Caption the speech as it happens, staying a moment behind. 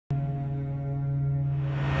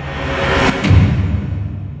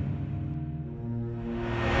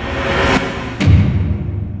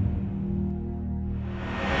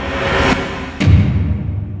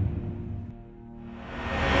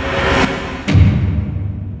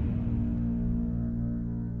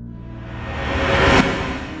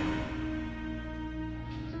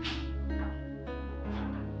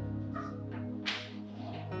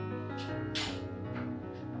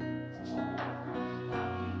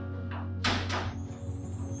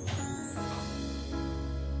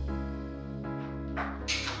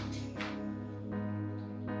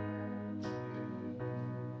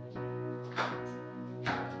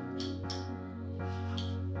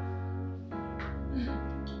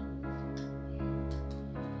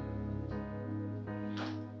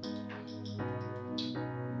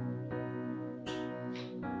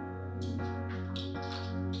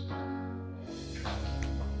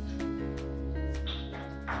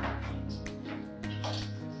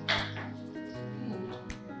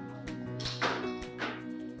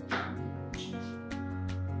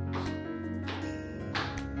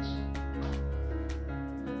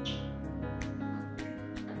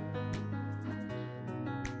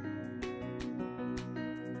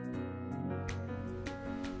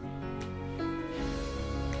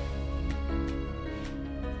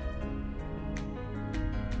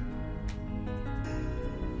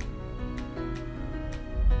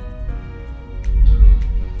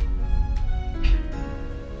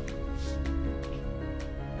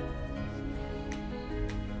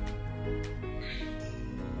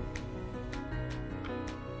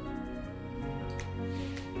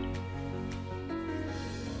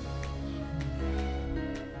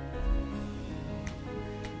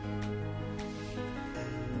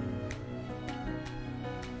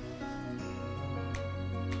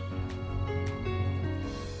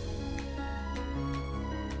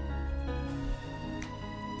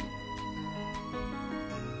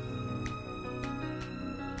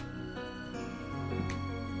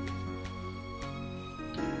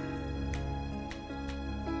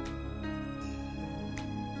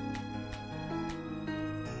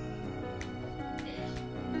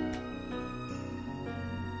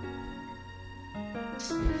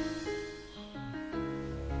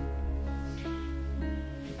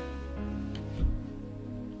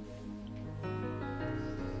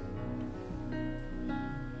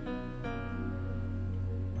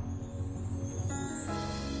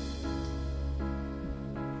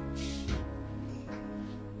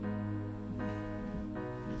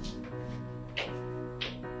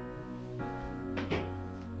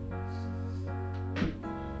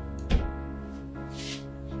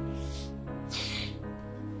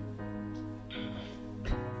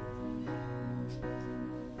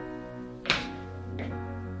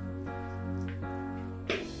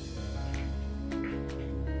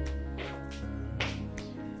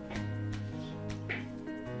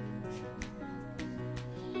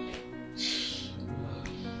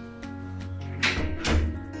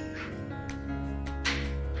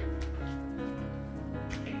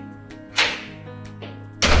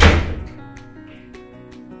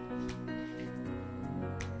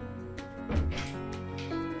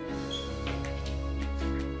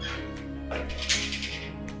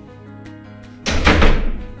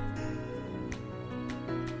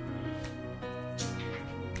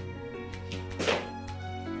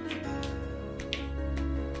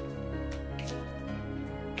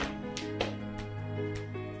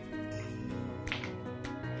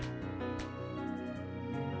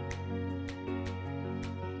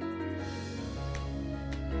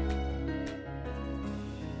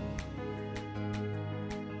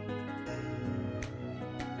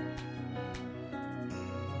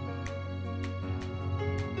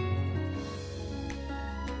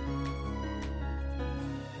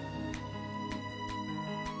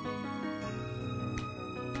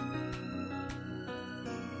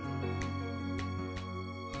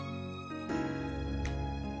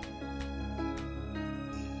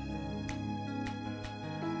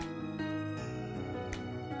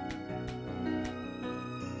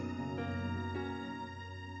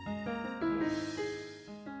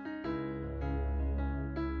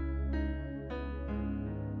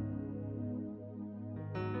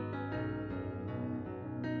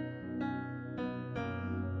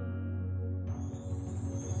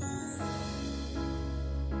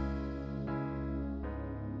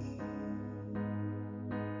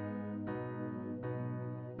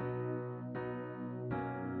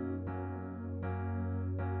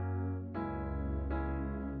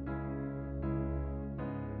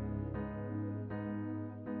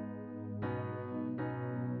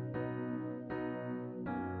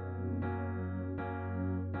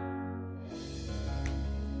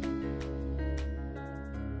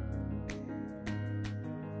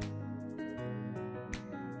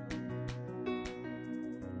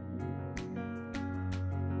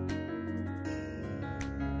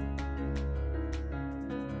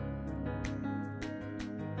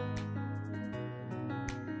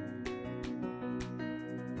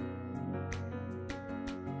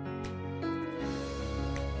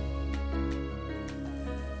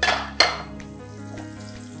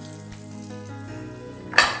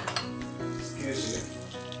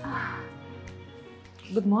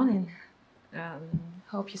Good morning.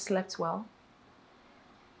 Hope you slept well.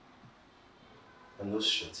 And whose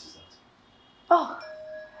shirt is that? Oh,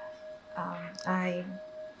 I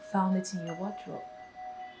found it in your wardrobe.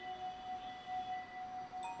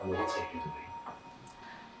 And what are you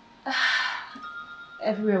doing?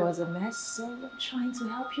 Everywhere was a mess, so I'm trying to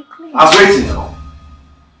help you clean. I was waiting now.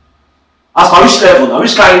 As for which level now?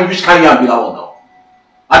 Which kind you be that one now?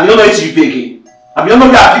 I don't know if you pay again. I don't know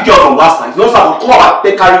where I picked you up from last night. You know what? Come up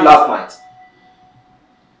and carry you last night.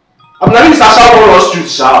 I'm not even Sasha on the street,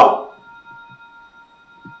 Shao.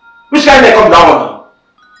 Which kind of come that one now?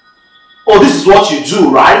 Oh, this is what you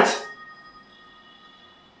do, right?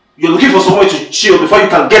 You're looking for somewhere to chill before you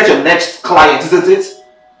can get your next client, isn't it?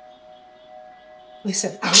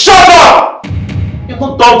 Listen, shut up! You're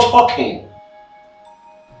not done talking.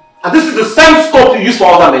 And this is the same scope you use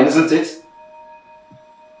for other men, isn't it?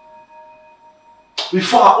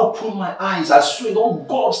 Before I open my eyes, I swear, don't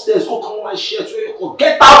go upstairs, go come on my shirt, go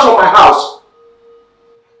get out of my house.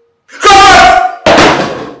 Come out!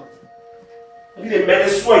 I need a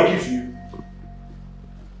menace I give you.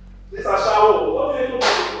 This is a shower.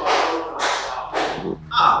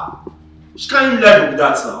 Which kind of level with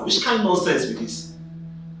that now? Which kind of nonsense with this?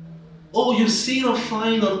 Oh, you've seen a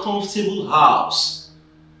fine, uncomfortable house.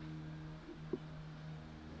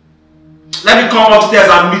 Let me come upstairs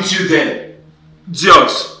and meet you there.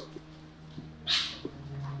 Jokes.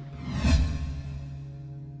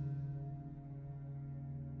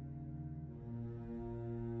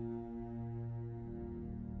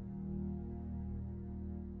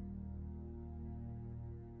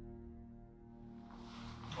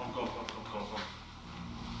 Come.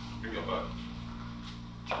 Bring your bag.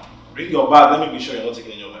 Bring your bag. Let me be sure you're not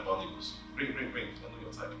taking any of my valuables. Bring. I know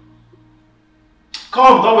your type.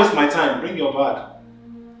 Come, don't waste my time. Bring your bag.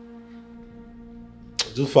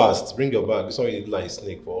 Do fast. Bring your bag. This one you look like a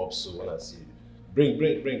snake for up so when I see you. Bring.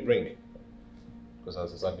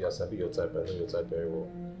 Because as I be your type, I know your type very well.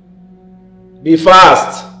 Be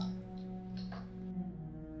fast!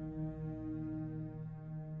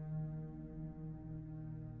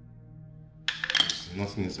 There's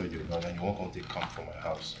nothing inside your bag and you won't come take camp from my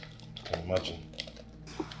house. Can you imagine?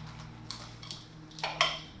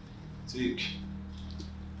 Take.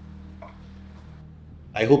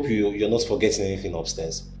 I hope you're not forgetting anything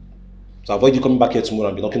upstairs. So avoid you coming back here tomorrow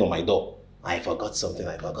and be knocking on my door. I forgot something.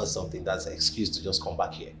 That's an excuse to just come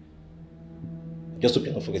back here. Just hope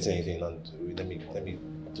you're not forgetting anything and let me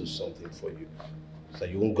do something for you. So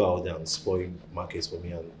you won't go out there and spoil markets for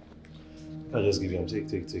me and I'll just give you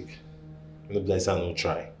take. You know, bless I don't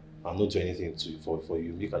try. I'll not do anything for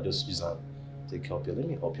you. You can just use and help you. Let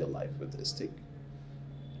me help your life with this.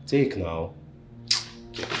 Take now.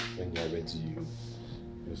 When you're ready,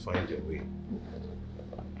 you'll find your way.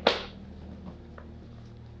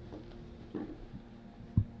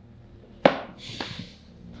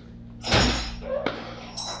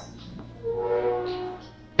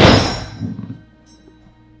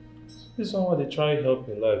 This is someone they try and help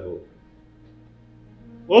in life.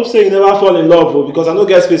 Hope say you never fall in love because I don't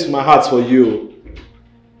get space in my heart for you.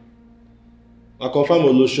 I confirm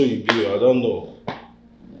will show you be, I don't know.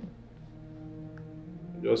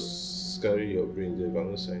 Just carry your brain there, I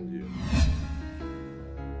will send you.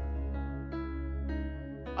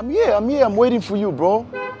 I'm here, I'm waiting for you, bro.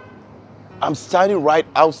 I'm standing right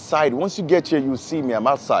outside. Once you get here, you'll see me, I'm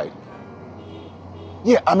outside.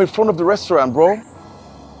 Yeah, I'm in front of the restaurant, bro.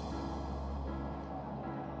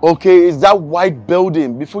 Okay, it's that white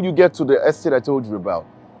building before you get to the estate I told you about.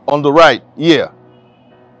 On the right, yeah.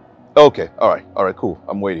 Okay, all right, cool.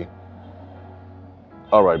 I'm waiting.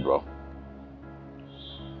 All right, bro.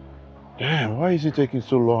 Damn, why is it taking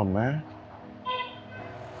so long, man?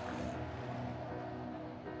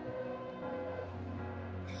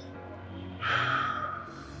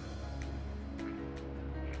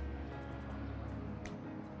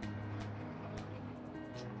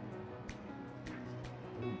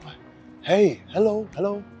 Hey, hello.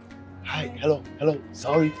 Hi, hello.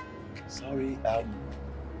 Sorry.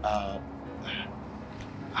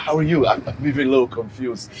 How are you? I'm maybe a little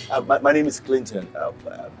confused. My name is Clinton.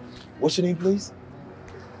 What's your name, please?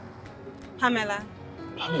 Pamela.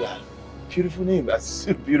 Pamela. Beautiful name. That's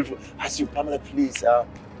so beautiful. Ask you, Pamela, please. I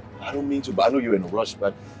don't mean to, but I know you're in a rush,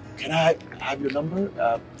 but can I have your number?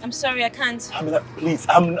 I'm sorry, I can't. Pamela, please.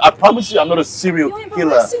 I promise you I'm not a serial You're killer.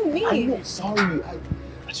 embarrassing me. I know, sorry.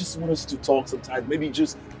 I just want us to talk sometime. Maybe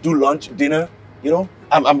just do lunch, dinner. You know,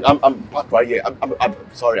 I'm parked right here. I'm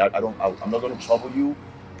sorry. I'm not going to trouble you.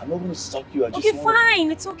 I'm not going to stalk you. Okay, fine.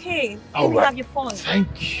 It's okay. All Let me right. have your phone.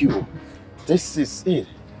 Thank you. This is it.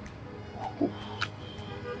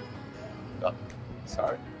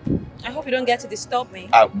 Sorry. I hope you don't get to disturb me.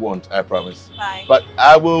 I won't, I promise. Bye. But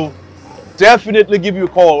I will definitely give you a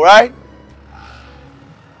call, right?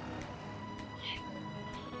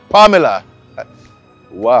 Pamela.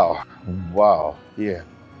 Wow. Wow. Yeah.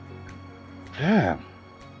 Damn.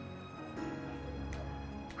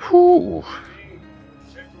 Whew.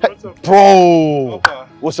 Hey, bro.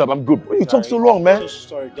 What's up? I'm good. Why you talk so long, man?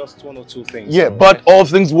 Sorry, just one or two things. Yeah, but all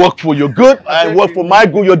things work for your good and work for my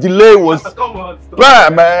good. Your delay was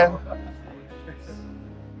bad, man.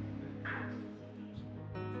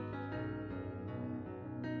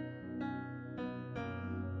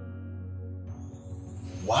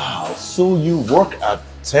 Wow, so you work at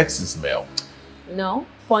Texas Mail? No,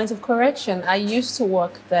 point of correction. I used to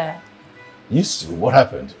work there. Used to? What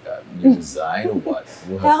happened? You resigned or what?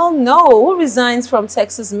 Hell no. Who resigns from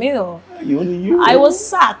Texas Mail? You. I was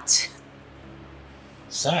sacked.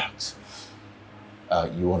 Sacked?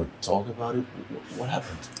 You want to talk about it? What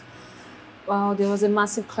happened? Well, there was a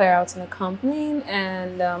massive clear out in the company,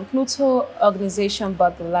 and Pluto organization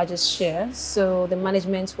bought the largest share, so the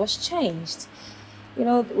management was changed. You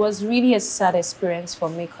know, it was really a sad experience for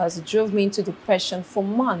me because it drove me into depression for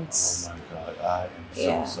months. Oh my God, I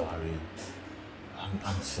am so sorry.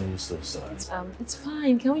 I'm so sorry. It's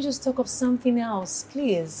fine. Can we just talk of something else,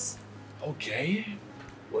 please? Okay.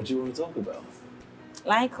 What do you want to talk about?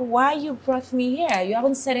 Like why you brought me here? You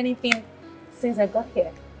haven't said anything since I got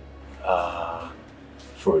here.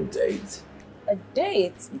 For a date. A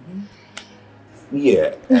date? Mm-hmm.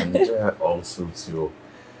 Yeah, and also to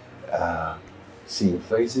see your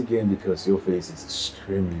face again because your face is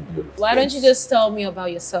extremely beautiful. Why don't you just tell me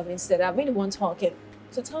about yourself instead? I've been the one talking.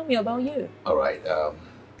 So tell me about you. All right.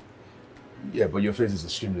 Yeah, but your face is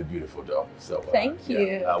extremely beautiful, though. So thank you.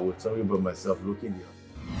 Yeah, I will tell you about myself looking here.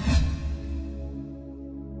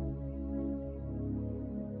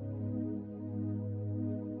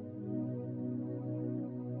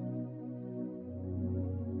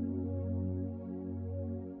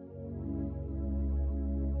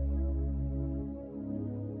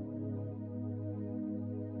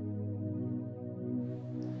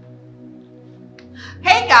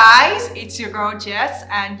 Hey guys, it's your girl Jess,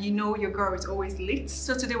 and you know your girl is always lit.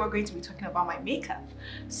 So today we're going to be talking about my makeup.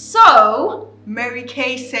 So Mary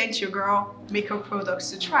Kay sent your girl makeup products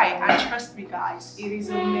to try, and trust me guys, it is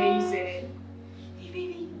amazing. Hey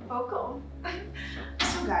baby, welcome.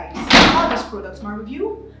 So guys, all these products, my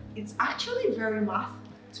review, it's actually very matte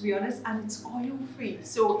to be honest, and it's oil free.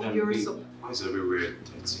 So if you're so why is everywhere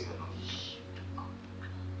dirty?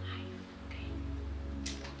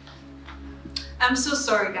 I'm so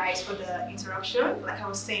sorry guys for the interruption. Like I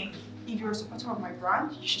was saying, if you're a supporter of my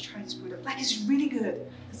brand, you should try this product. Like it's really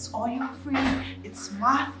good. It's oil free, it's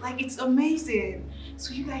matte, like it's amazing.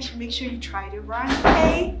 So you guys should make sure you try the brand,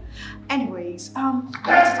 okay? Anyways, I want to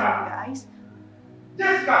tell you guys.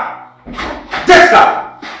 Jessica!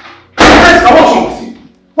 What's wrong with you?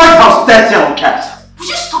 White House 30 and unkept. Would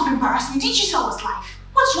you stop embarrassing me? Didn't you say I was live?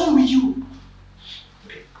 What's wrong with you?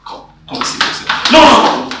 Okay, come see this.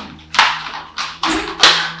 No!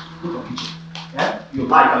 Yeah? You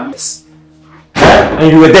lied, yes.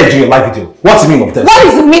 And you were there during your live video. What's the meaning of this? What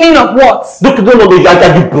is the meaning of what? Look, no,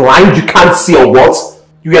 are you blind? You can't see or what?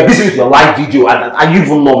 You were busy with your live video and are you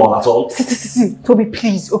even normal at all? See, Toby,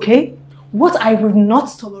 please, okay? What I will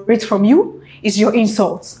not tolerate from you is your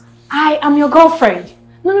insults. I am your girlfriend.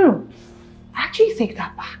 No. I actually take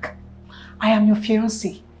that back. I am your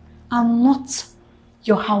fiancé. I'm not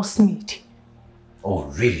your housemaid. Oh,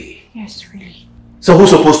 really? Yes, really. So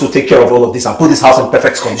who's supposed to take care of all of this and put this house in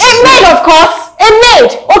perfect condition? A maid, of course! A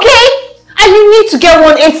maid, okay? And you need to get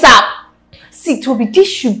one ASAP. See, Toby, this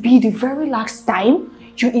should be the very last time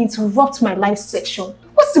you interrupt my live section.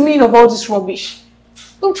 What's the meaning of all this rubbish?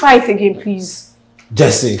 Don't try it again, please.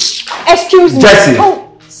 Jesse. Excuse me. Jesse.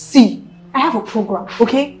 Oh, see, I have a program,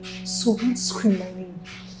 okay? So don't scream my name.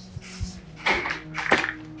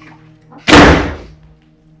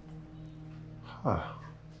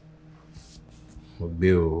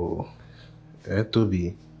 Obio,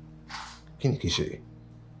 Toby, kí ni kí n ṣe?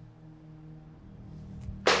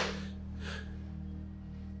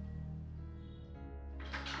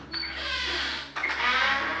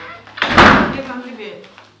 Yes, I'm leaving.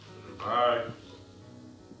 Bye.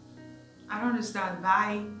 I don't understand.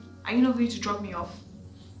 Bye. Are you not going to drop me off?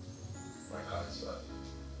 My car is bad.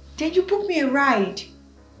 Then you book me a ride.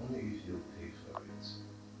 Only if you pay for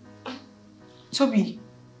it.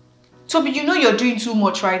 Toby, you know you're doing too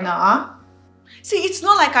much right now, huh? See, it's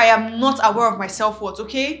not like I am not aware of my self-worth,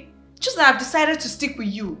 okay? Just that I've decided to stick with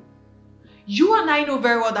you. You and I know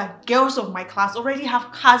very well that girls of my class already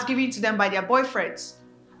have cars given to them by their boyfriends.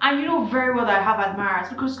 And you know very well that I have admirers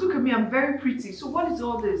because look at me, I'm very pretty. So what is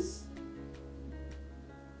all this?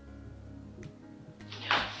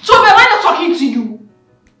 So am I not talking to you?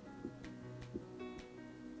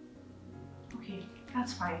 Okay,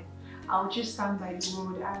 that's fine. I'll just stand by the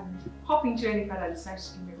road and hop into any car that decides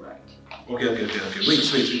to give me a ride. Okay.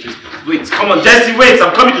 Wait. Come on, Jesse, wait.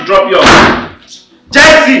 I'm coming to drop you off.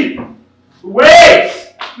 Jesse! Wait!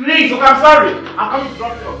 Please, okay, I'm sorry. I'm coming to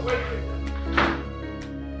drop you off. Wait.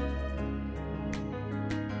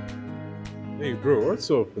 Hey bro, what's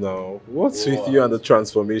up now? What's with you and the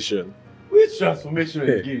transformation? Which transformation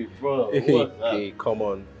again, bro? Hey, come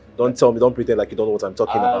on. Don't tell me, don't pretend like you don't know what I'm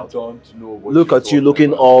talking about. I don't know what Look at you looking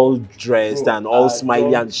about. all dressed Bro, and all I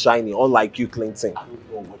smiley don't- and shiny, unlike you, Clinton. I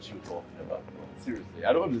don't know what you're talking about, bro. Seriously,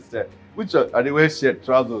 I don't understand. Which are they wear shirt,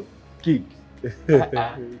 trousers, kicks?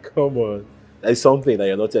 Come on. There's something that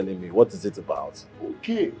you're not telling me. What is it about?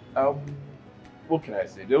 Okay, what can I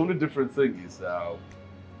say? The only different thing is I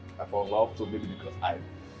found love, so maybe because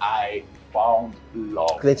I found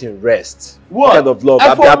love. Clinton, rest. What kind of love?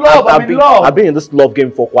 I found love. I'm in love. I've been in this love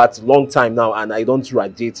game for quite a long time now, and I don't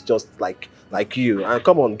radiate just like you. And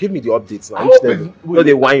come on, give me the updates now. No,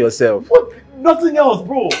 they whine yourself. What? Nothing else,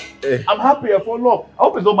 bro. I'm happy I found love. I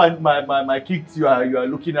hope it's not my kicks you are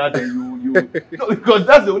looking at and you no, because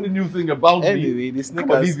that's the only new thing about anyway, me. the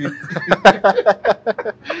Come on, sneakers. leave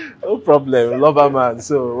it. No problem, lover man.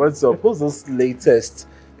 So what's up? Who's this latest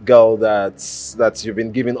girl that you've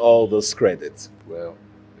been giving all this credit? Well,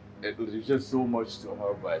 there's just so much to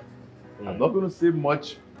her, but I'm not going to say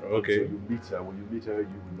much. Okay. Until you meet her. When you meet her, you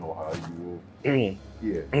will know how you will.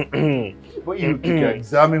 Yeah. But you can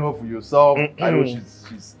examine her for yourself. I know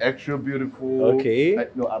she's extra beautiful. Okay.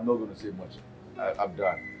 No, I'm not going to say much. I'm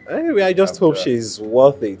done. Anyway, I just hope she's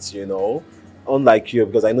worth it, you know. Unlike you,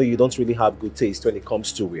 because I know you don't really have good taste when it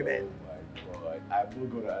comes to women. Oh my God. I'm not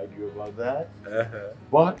going to argue about that.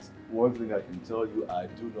 But one thing I can tell you, I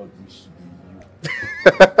do not wish to be you.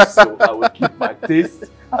 So I will keep my taste.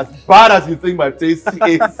 As bad as you think my taste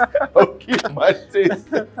is, I'll keep my taste.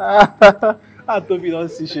 I thought you don't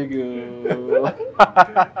see sugar.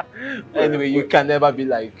 Anyway, you can never be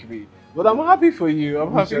like me. But I'm happy for you.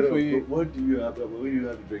 I'm happy for you. What do you have? What do you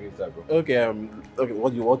have to drink inside, bro? Okay, okay.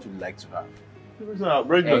 What would you like to have?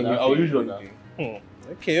 Bring it now. I'll use your now.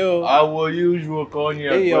 Okay, oh. Our usual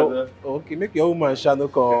cognac, Hey, brother. Okay, make your woman Shano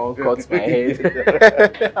cut my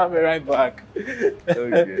head. I'll be right back.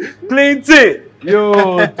 Okay. Clinton!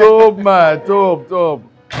 Yo, top man, top.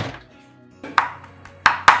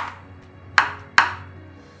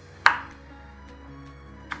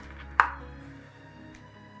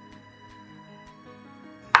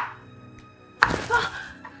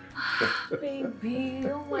 Baby,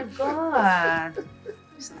 oh my God.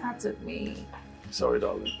 You started me. Sorry,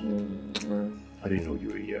 darling. I didn't know you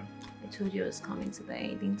were here. I told you I was coming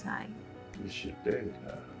today, didn't I? You should did,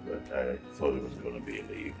 but I thought it was going to be in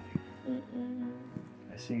the evening.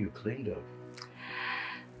 I see you cleaned up.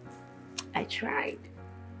 I tried.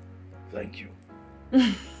 Thank you.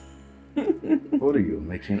 What are you,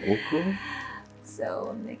 making okra? So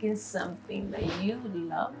I'm making something that you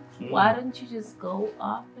love. Why don't you just go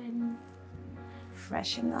up and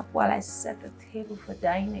freshen up while I set the table for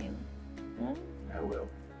dining? I will.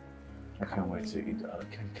 I can't wait to eat.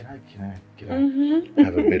 Can I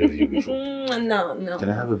have a bit of you before? No. Can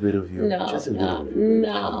I have a bit of you? No, Just a no, bit of you.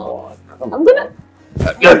 no. Come on. I'm gonna.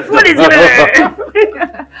 Your food is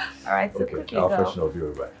gonna. All right, so Okay, quickly I'll go. freshen up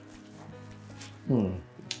your back.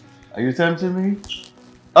 Are you tempting me?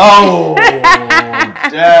 Oh,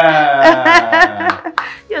 damn!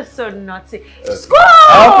 You're so naughty. Okay. Squall!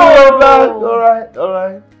 I'll put your back. All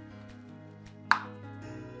right.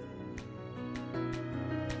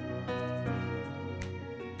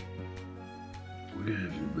 Where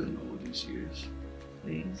have you been all these years?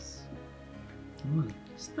 Please. What?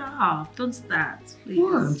 Stop. Don't start, please.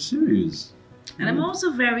 What? I'm serious. And I'm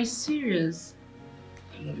also very serious.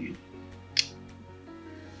 I love you.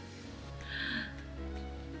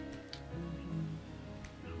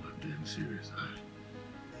 No, I'm damn serious.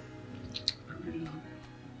 I really love you.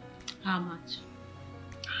 How much?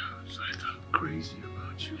 It's like I'm crazy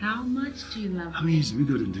about you. How much do you love I mean, it's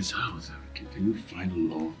bigger than this house. Can you find a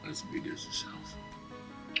love as big as this house?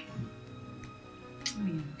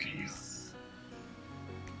 me? Can you?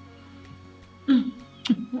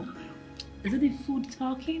 Is it the food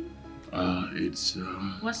talking? It's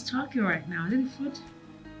What's talking right now? Is it the food?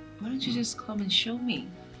 Why don't you just come and show me?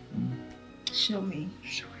 Show me.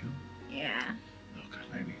 Show you. Yeah. Okay,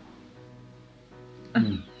 maybe.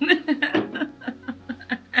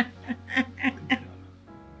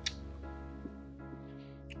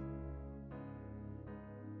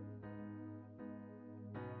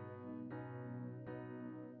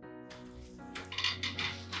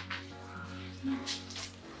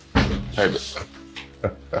 Baby.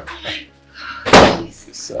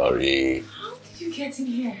 Sorry. How did you get in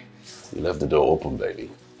here? You left the door open,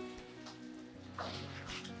 baby.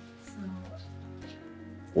 So,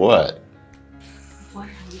 What? what are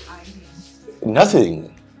you hiding?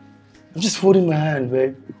 Nothing. I'm just holding my hand,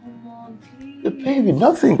 babe. Come on, please. Baby,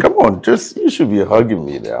 nothing. Come on, you should be hugging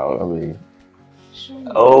me now. I mean.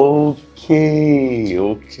 Show me.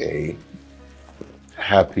 Okay.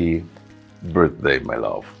 Happy birthday, my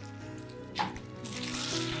love.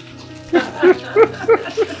 Oh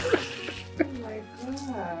my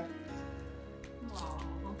God.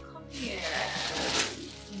 Oh, come here.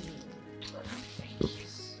 Thank you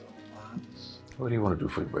so much. What do you want to do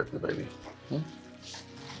for your birthday, baby? You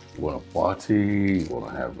want a party? You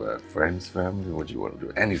want to have friends, family? What do you want to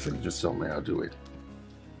do? Anything, just tell me, I'll do it.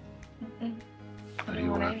 I don't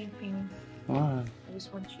want anything. What? I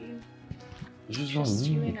just want you. You just want me?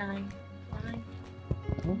 You and I. Fine.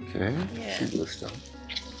 Okay. Yeah. Good stuff.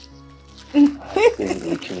 I think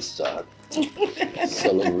we can start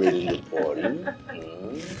celebrating the party.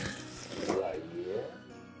 Right here.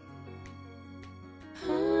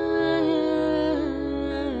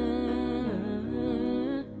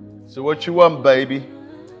 So what you want, baby?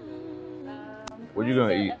 What you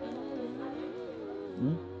gonna eat?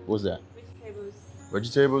 What's that? Vegetables.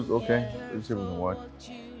 Vegetables? Okay. Yeah. Vegetables and what?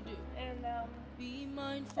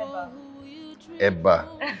 And Eba.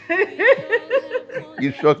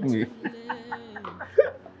 You shocked me.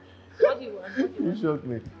 what do you want? You shocked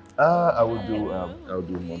me. I will do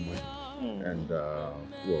one way. And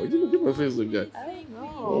whoa, you look at my face like that. I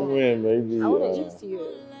know. Oh man, maybe. I want to introduce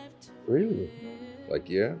you. Really? Like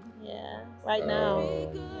yeah? Yeah. Right now.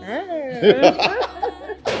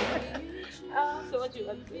 So what do you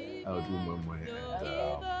want to do? I'll do one way.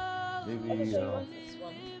 And, maybe This one.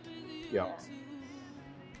 yeah.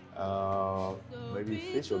 Maybe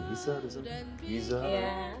fish or gizzard or something. Gizzard.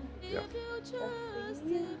 Yeah. Yeah.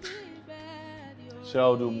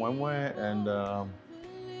 Shall do one way and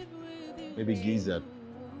maybe gizzard.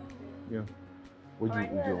 Yeah. What do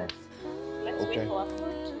you want? Let's wait for our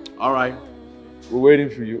food. All right. We're waiting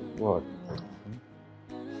for you. What?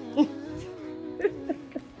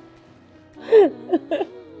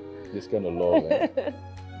 This kind of love, eh?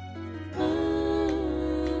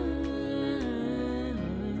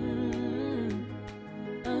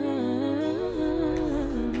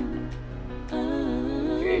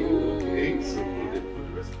 Okay. So put the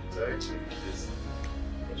rest of the time. Just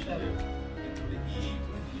into the E.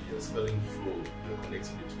 You're spelling flow. You're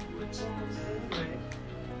connecting the two words.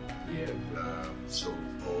 Yeah. So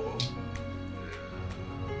for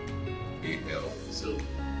AL. So the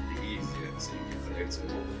E is there. So you can connect it.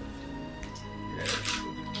 Yeah.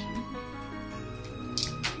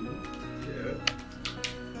 Yeah.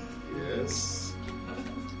 Yes.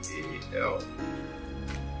 AL.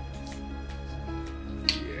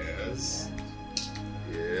 Yes.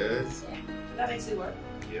 Yes. That makes it work.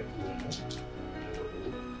 Yeah.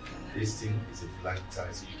 This thing is a blank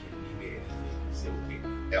tie, so you can name it anything. You say,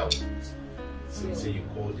 okay, L. So you say you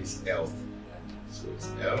call this L. So it's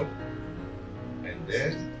L. And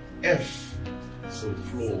then F. So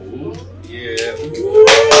flow. Yeah.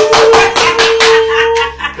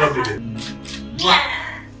 Come with it.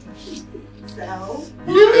 So,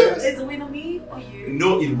 Yes. is the winner me or you?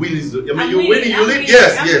 No, it wins. I mean, I'm you're winning. winning, You I'm lead. winning,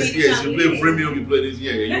 Yes. I'm You winning. play premium. You play this.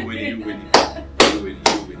 Yeah, you're winning. You're winning.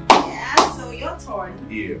 Yeah, so your turn.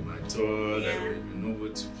 Yeah, my turn. Yeah. I don't even know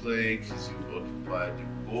what to play because you occupied the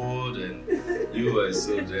board and you are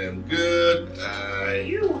so damn good.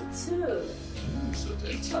 You too. So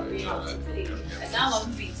damn You taught me how to play. And now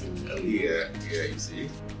I'm beating you. Yeah, you see.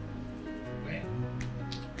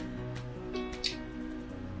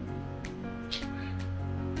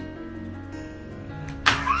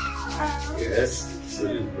 Yes.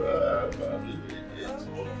 So you probably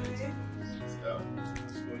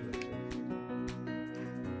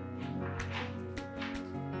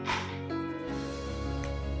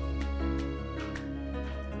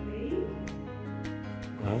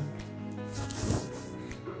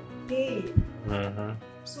Hey.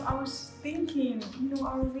 So I was thinking,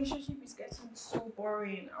 our relationship is getting so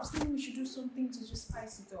boring. I was thinking we should do something to just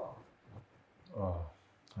spice it up. Oh,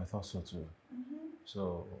 I thought so too.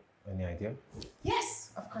 So, any idea?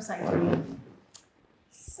 Yes, of course I do.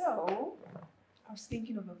 So, I was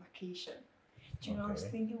thinking of a vacation. I was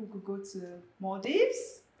thinking we could go to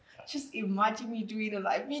Maldives. Just imagine me doing a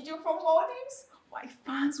live video from Maldives. My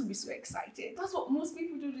fans will be so excited. That's what most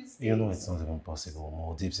people do these days. You know it's not even possible.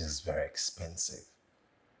 Maldives is very expensive.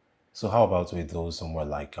 So how about we go somewhere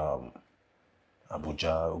like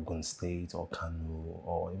Abuja, Ogun State, or Kano,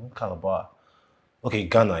 or even Calabar? Okay,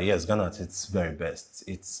 Ghana, yes, Ghana at its very best.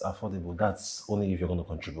 It's affordable. That's only if you're going to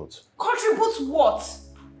contribute. Contribute what?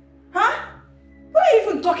 Huh? What are you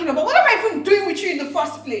even talking about? What am I even doing with you in the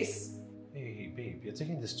first place? Hey, babe, you're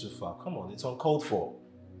taking this too far. Come on, it's uncalled for.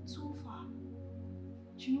 Too far?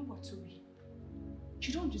 Do you know what, Toby?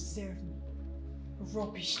 You don't deserve me.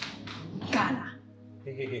 Rubbish. Ghana.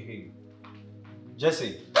 Hey.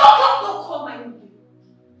 Jesse. Don't call my name.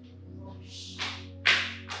 Rubbish.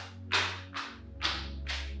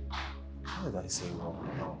 How did I say wrong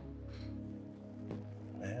now?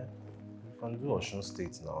 You can do Osun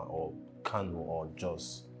State now, or Kano, or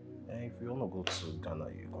Jos. If you want to go to Ghana,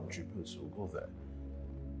 you contribute, so go there.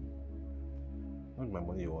 Not my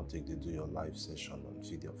money you want to take to do your live session and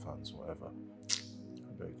feed your fans, whatever.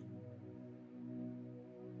 I beg.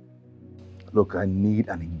 Look, I need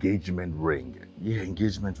an engagement ring. Yeah,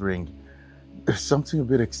 engagement ring. There's something a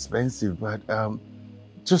bit expensive, but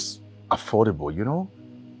just affordable, you know?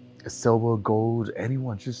 A silver, gold,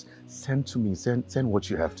 anyone, just send to me. Send what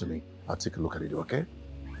you have to me. I'll take a look at it, okay?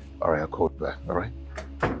 All right, I'll call you back, all right?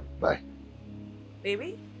 Bye.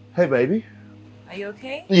 Baby, Hey, baby. are you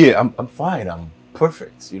okay? Yeah, I'm fine. I'm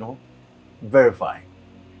perfect, you know? Very fine.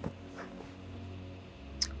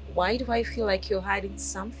 Why do I feel like you're hiding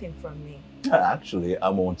something from me? Actually,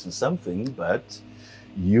 I'm onto something, but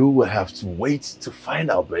you will have to wait to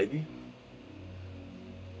find out, baby.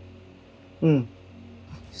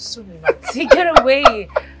 So take it away.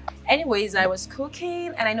 Anyways, I was cooking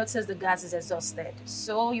and I noticed the gas is exhausted.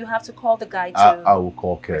 So you have to call the guy to I will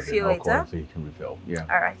call Kevin. refill I'll it, call huh? him so he can refill. Yeah.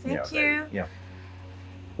 All right, thank you. Yeah.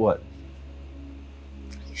 What?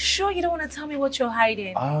 You sure you don't want to tell me what you're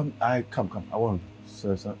hiding? Come. I want to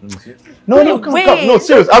say something. Let me see. No, come. No,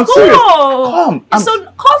 serious. I'm Go. serious. Come. So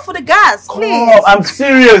call for the gas, please. Oh, I'm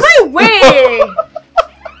serious. Wait, wait.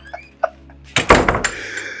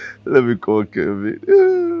 Let me call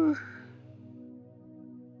Kevin.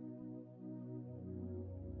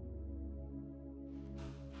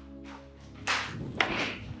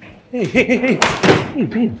 Hey,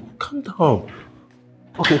 babe, calm down.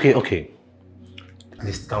 Okay.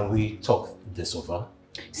 Please, can we talk this over?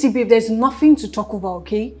 See, babe, there's nothing to talk about,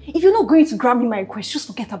 okay? If you're not going to grant me my request, just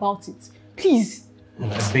forget about it. Please.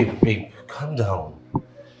 Babe, calm down.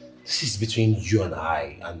 This is between you and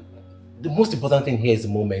I, and the most important thing here is the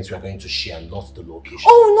moments we are going to share, not the location.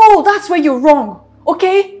 Oh no, that's where you're wrong,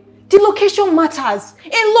 okay? The location matters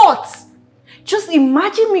a lot. Just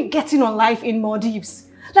imagine me getting on live in Maldives.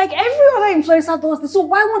 Like every other influencer does this, so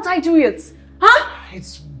why won't I do it? Huh?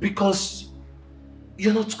 It's because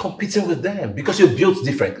you're not competing with them, because you're built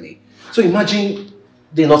differently. So imagine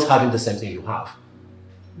they're not having the same thing you have.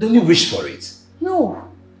 They only wish for it. No,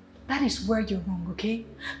 that is where you're wrong, okay?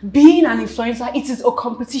 Being an influencer, it is a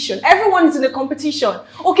competition. Everyone is in a competition,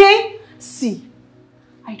 okay? See,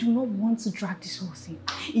 I do not want to drag this whole thing.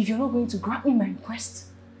 If you're not going to grant me my request,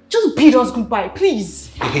 just bid us goodbye, please.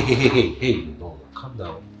 Hey, no, calm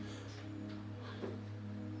down.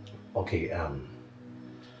 Okay, I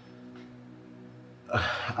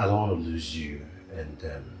don't want to lose you, and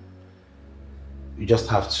you just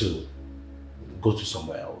have to go to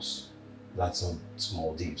somewhere else. That's not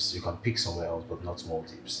Maldives. You can pick somewhere else, but not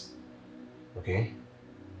Maldives. Okay?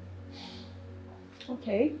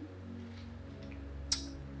 Okay.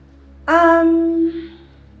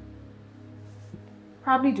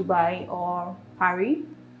 Probably Dubai or Paris.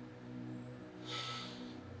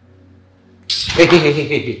 Hey.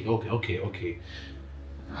 Okay.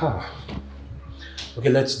 Okay,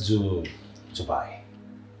 let's do Dubai.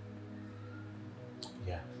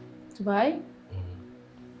 Yeah. Dubai?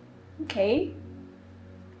 Okay.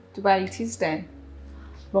 Dubai it is then.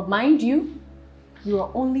 But mind you, you are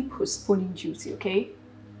only postponing duty, okay?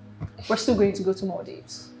 We're still going to go to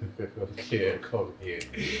Maldives. Okay, come here.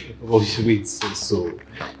 Oh, wait, so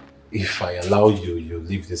if I allow you, you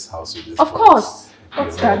leave this house with this Of course.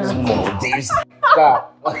 What's that? Maldives.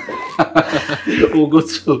 We'll go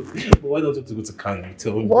to. Why don't you go to Kano?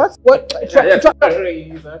 Tell me. What?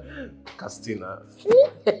 Castina.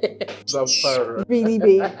 Really,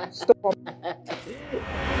 babe? Stop.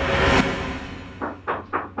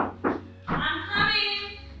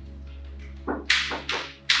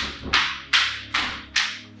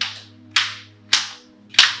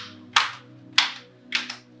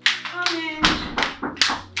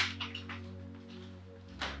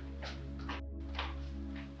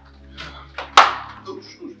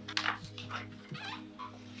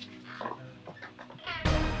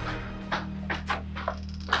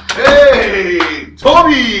 Hey,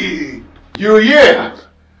 Toby! You're here!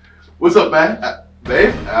 What's up, man?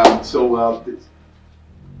 Babe,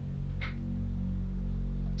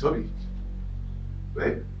 Toby,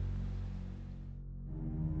 Babe?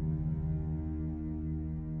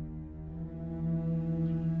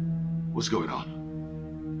 What's going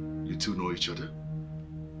on? You two know each other?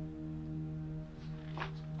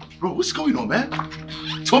 Bro, what's going on, man?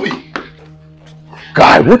 Tell me.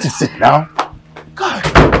 Guy, what is it now? Guy,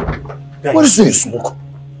 what is this? Smoke.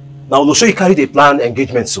 Now, no, sure you carried a planned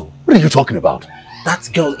engagement soon. What are you talking about? That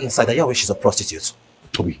girl inside there, yeah, she's a prostitute.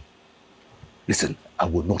 Toby, listen, I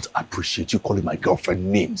will not appreciate you calling my girlfriend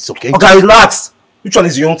names, okay? Okay, relax. Which one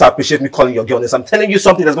is you want to appreciate me calling your girl names? I'm telling you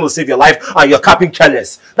something that's going to save your life and you're capping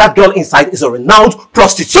careless. That girl inside is a renowned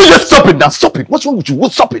prostitute. So just stop it now, stop it. What's wrong with you?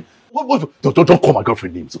 What's stop it? Don't call my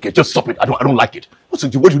girlfriend names, okay? Just stop it. I don't like it. What do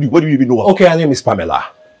you even know? Okay, her name is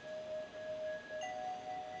Pamela.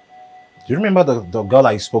 Do you remember the girl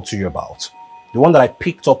I spoke to you about? The one that I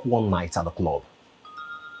picked up one night at the club.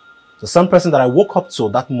 The same person that I woke up to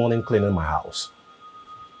that morning cleaning my house.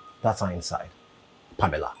 That's her inside.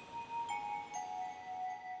 Pamela.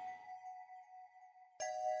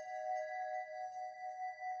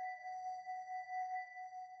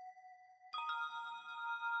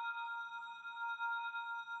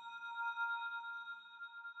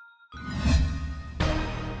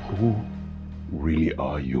 Who really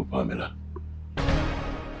are you, Pamela?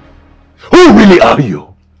 Who really are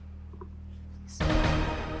you?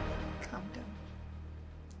 Calm down.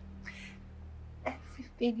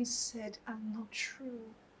 Everything he said are not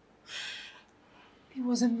true. It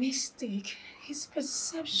was a mistake. His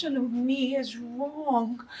perception of me is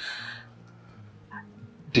wrong.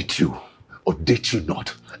 Did you or did you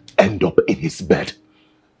not end up in his bed?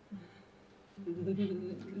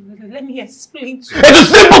 Let me explain to you. It's a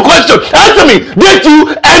simple question. Answer me. Did you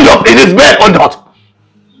end up in his bed or not?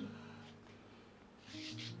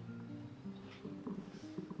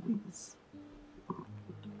 Please.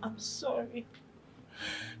 I'm sorry.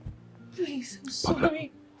 Please, I'm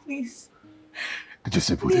sorry. Please. Did you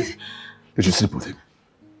sleep with him? Did you sleep with him?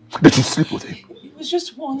 Did you sleep with him? It was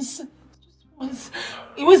just once. Just once.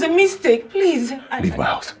 It was a mistake. Please. Leave my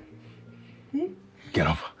house. Get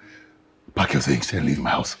up. Pack your things and leave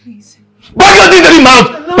my house. Please. Pack your things and leave my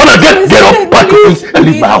house! Get up, pack your things and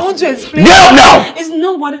leave my house. Get up now! It's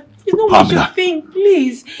not what you think,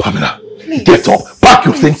 please. Pamela, get up, pack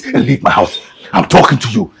your things and leave my house. I'm talking to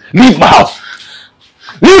you. Leave my house.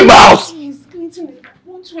 Leave my house! Please, Clinton, I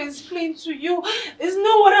want to explain to you. It's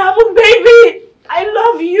not what happened, baby. I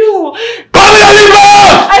love you. Pamela, leave my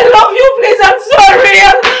house! I love you, please. I'm sorry.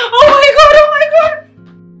 Oh my God, oh my God.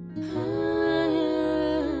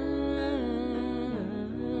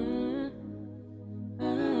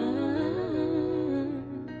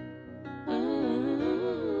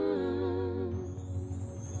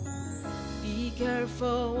 Be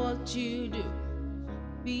careful what you do.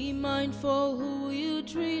 Be mindful who you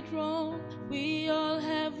treat wrong. We all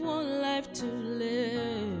have one life to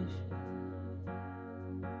live.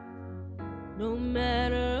 No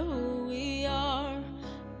matter who we are,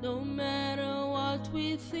 no matter what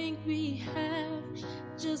we think we have,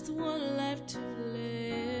 just one life to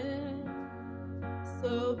live.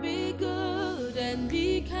 So be good and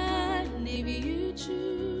be kind. If you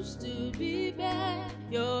choose to be bad,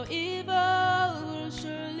 your evil will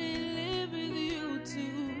surely live with you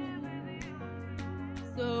too.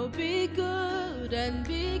 So be good and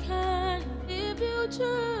be kind. If you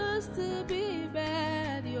choose to be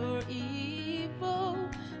bad, your evil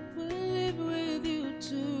will live with you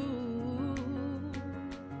too.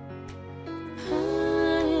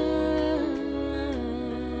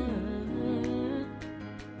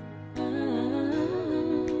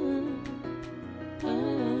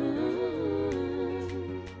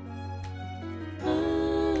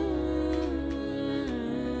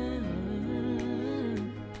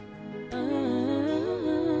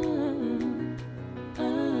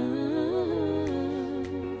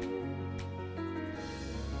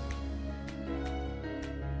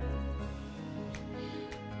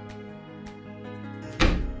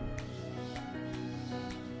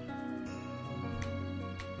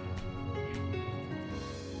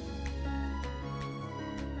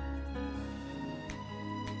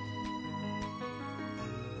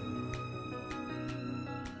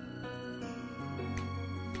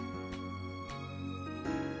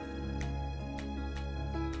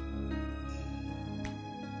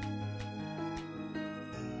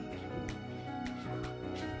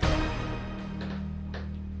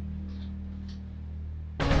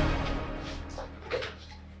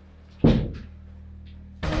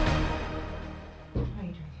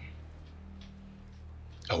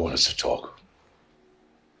 I want us to talk.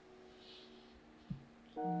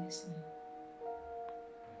 I'm listening.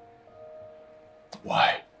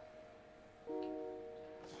 Why?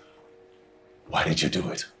 Why did you do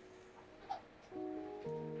it?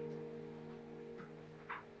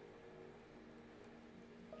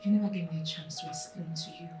 You never gave me a chance to explain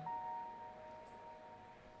to you.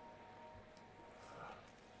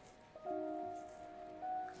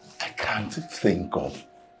 I can't think of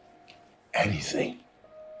anything.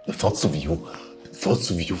 The thoughts of you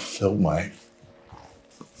fill my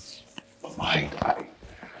mind.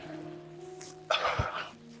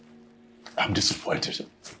 I'm disappointed.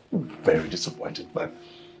 Very disappointed, but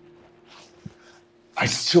I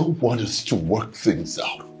still want us to work things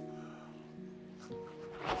out.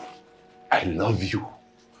 I love you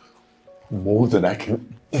more than I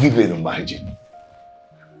can even imagine.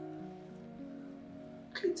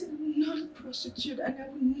 Clinton, I'm not a prostitute and I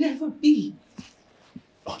will never be.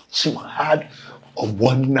 But you had a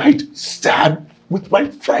one-night stand with my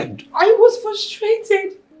friend. I was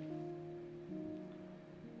frustrated.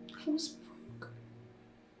 I was broke.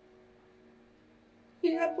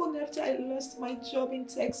 It happened after I lost my job in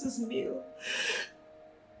Texas Mill.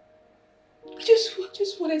 I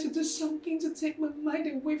just wanted to do something to take my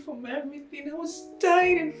mind away from everything. I was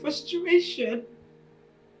dying in frustration.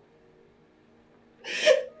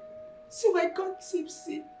 So I got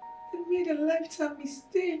tipsy and made a lifetime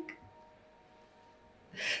mistake.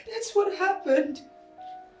 That's what happened.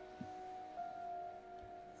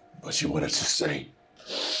 But you wanted to stay.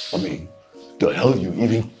 I mean, the hell you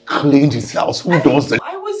even cleaned his house? Who does that?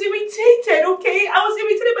 I was irritated, okay? I was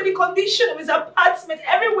irritated by the condition of his apartment.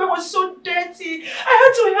 Everywhere was so dirty. I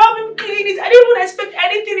had to help him clean it. I didn't even expect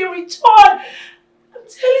anything in return. I'm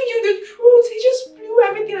telling you the truth. He just blew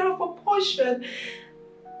everything out of proportion.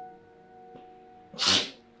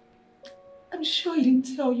 I'm sure he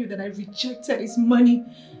didn't tell you that I rejected his money.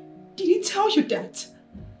 Did he tell you that?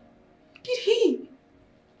 Did he?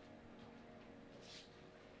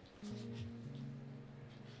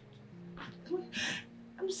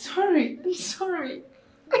 I'm sorry. I'm sorry.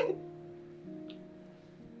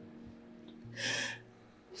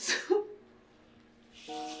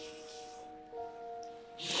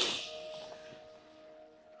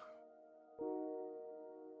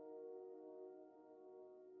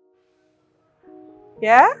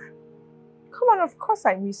 Yeah? Come on, of course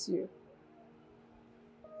I miss you.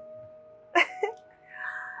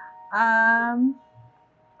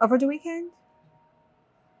 Over the weekend?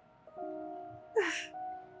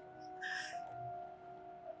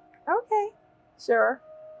 Okay, sure.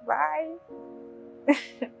 Bye.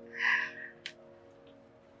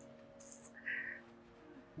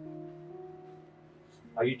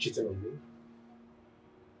 Are you cheating on me?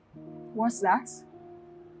 What's that?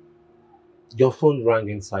 Your phone rang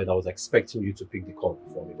inside. I was expecting you to pick the call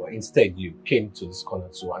for me, but instead you came to this corner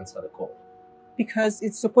to answer the call. Because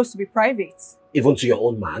it's supposed to be private. Even to your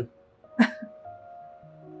own man?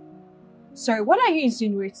 Sorry, what are you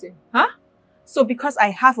insinuating? Huh? So because I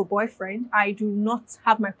have a boyfriend, I do not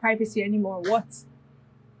have my privacy anymore, what?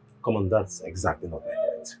 Come on, that's exactly not my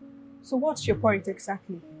point. So what's your point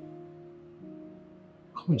exactly?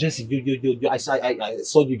 Come on, Jesse, I saw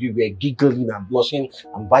you were giggling and blushing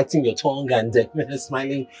and biting your tongue and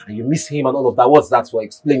smiling, and you miss him and all of that. What's that for?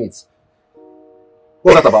 Explain it.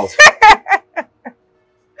 What's that about?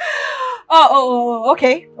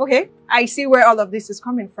 Okay. I see where all of this is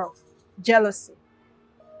coming from. Jealousy.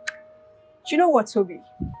 Do you know what, Toby?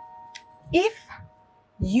 If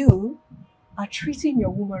you are treating your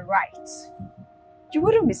woman right, you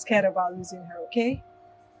wouldn't be scared about losing her, okay?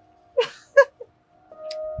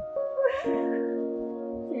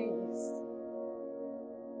 Please.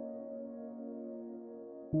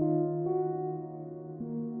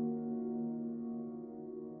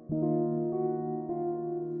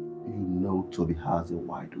 You know Toby has a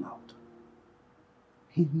wide mouth.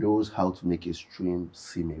 He knows how to make a stream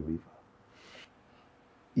seem a river.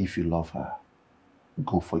 If you love her,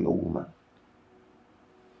 go for your woman.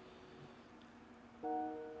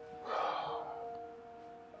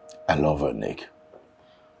 I love her, Nick.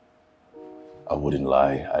 I wouldn't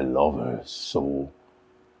lie, I love her so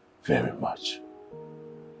very much.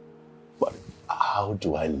 But how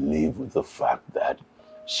do I live with the fact that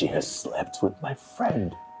she has slept with my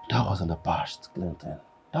friend? That was in the past, Clinton.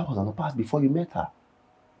 That was in the past before you met her.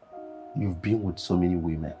 You've been with so many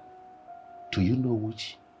women. Do you know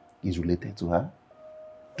which is related to her?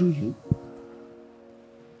 Do you?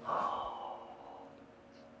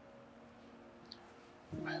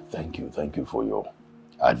 Thank you for your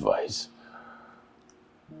advice.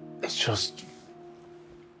 It's just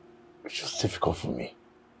difficult for me.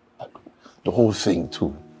 The whole thing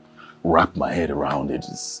to wrap my head around it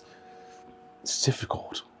it's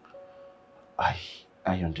difficult. I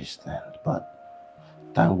understand,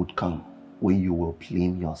 but time would come when you will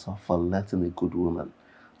blame yourself for letting a good woman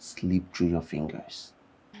slip through your fingers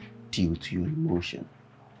due to your emotion.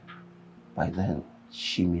 By then,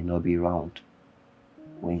 she may not be around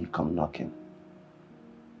when you come knocking.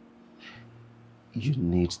 You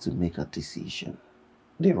need to make a decision,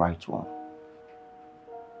 the right one.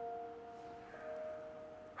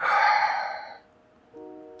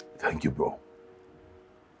 Thank you, bro.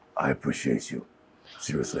 I appreciate you.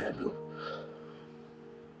 Seriously, I do.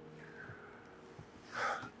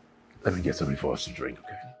 Let me get something for us to drink,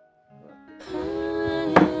 okay?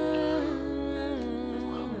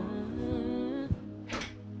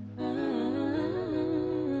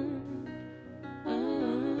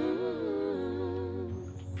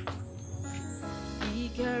 Be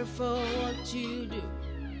careful what you do.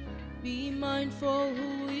 Be mindful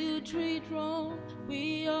who you treat wrong.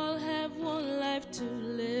 We all have one life to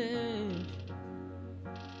live.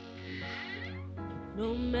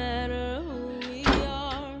 No matter who we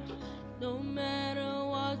are, no matter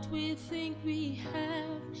what we think we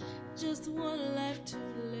have, just one life to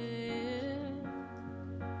live.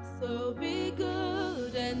 So be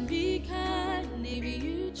good and be kind. If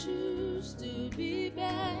you choose to be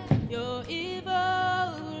bad, your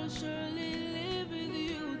evil will surely live with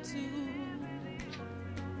you too.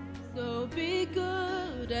 So be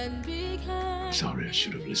good and be kind. Sorry, I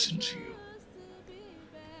should have listened to you.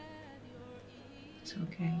 It's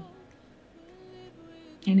okay.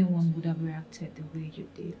 Anyone would have reacted the way you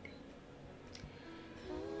did.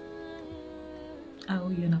 I owe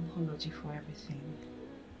you an apology for everything.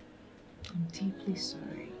 I'm deeply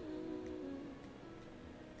sorry.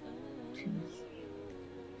 Please.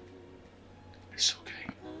 It's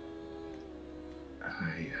okay.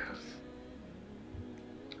 I have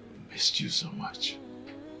missed you so much.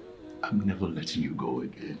 I'm never letting you go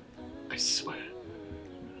again. I swear.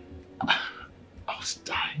 I was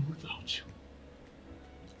dying without you.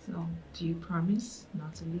 So, do you promise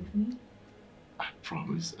not to leave me? I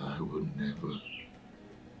promise I will never,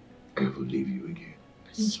 ever leave you again.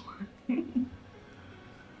 I swear. I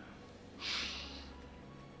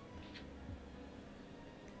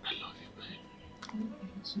love you, babe. I love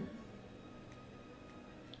you too.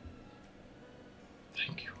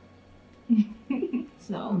 Thank you.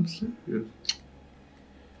 So, I'm serious.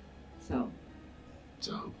 So,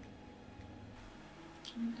 I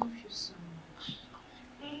love you so much.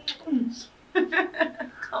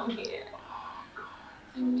 Come here. Oh,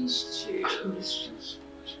 God. I missed you. I missed you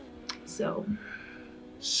so much.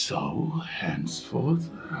 So, henceforth,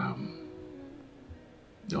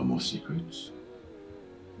 no more secrets,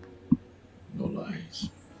 no lies.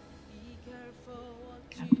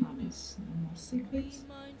 I promise no more secrets,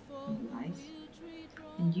 no lies.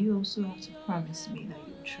 And you also have to promise me that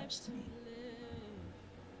you trust me.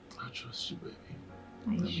 I trust you, baby.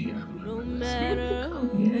 Are you sure? No matter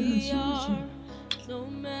who we are, no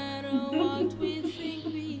matter what we think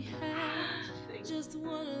we have, just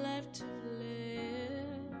one life to live.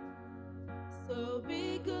 So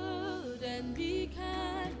be good and be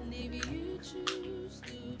kind. If you choose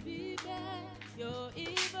to be bad, your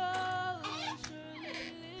evil will surely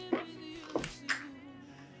live with you too.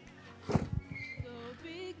 So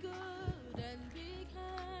be good and be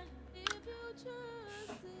kind. If you choose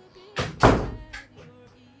to be bad, your evil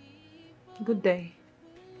Good day.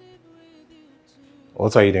 will live with you too.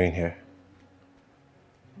 What are you doing here?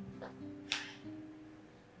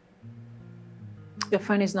 Your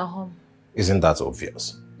friend is not home. Isn't that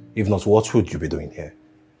obvious? If not, what would you be doing here?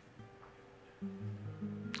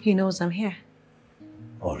 He knows I'm here.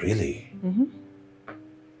 Oh, really? Mm-hmm.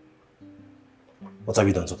 What have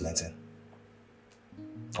you done to Clinton?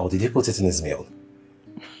 Or did you put it in his mail?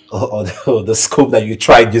 Or the scope that you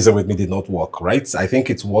tried using with me did not work, right? I think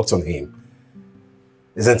it worked on him.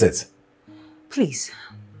 Isn't it? Please,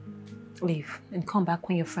 leave and come back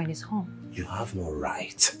when your friend is home. You have no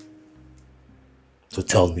right to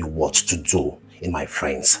tell me what to do in my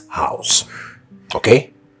friend's house.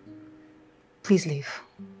 Okay? Please leave.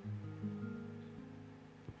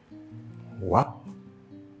 Wow.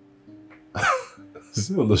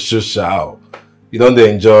 So the shusha. You don't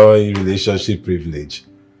enjoy relationship privilege.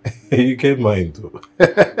 You get mine too.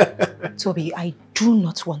 Toby, I do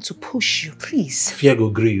not want to push you, please. Fear go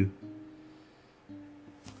gree you.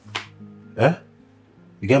 Eh?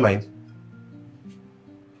 You get mine?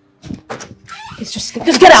 It's just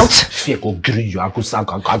get out! Fear go gree you. I go stop.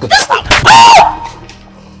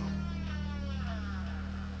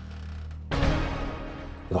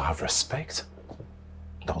 You don't have respect?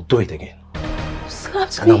 I'll do it again.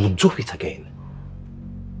 Slapped And I me. will do it again.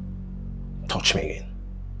 Touch me again.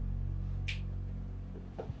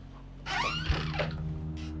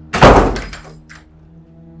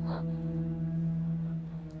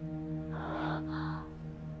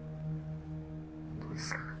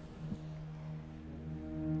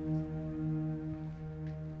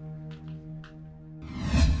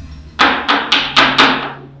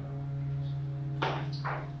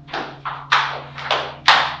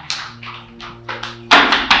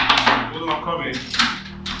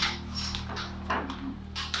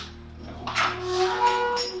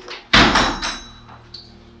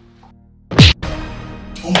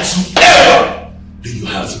 Don't you ever lay your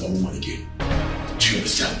hands on my woman again. Do you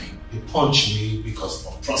understand me? You punch me because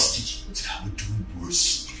I'm a prostitute. I will do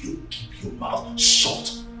worse if you keep your mouth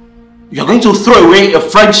shut. You're going to throw away a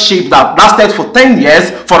friendship that lasted for 10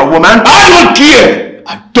 years for a woman? I don't care!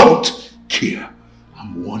 I don't care.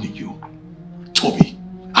 I'm warning you. Toby,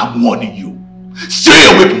 I'm warning you.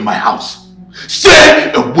 Stay away from my house.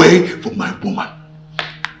 Stay away from my woman.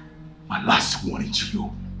 My last warning to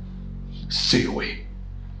you. Stay away.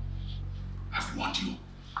 I've warned you.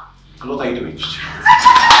 And what are you doing? Of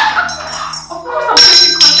course I'm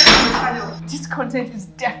taking content on my channel. This content is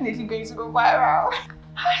definitely going to go viral.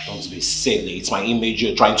 Don't be silly. It's my image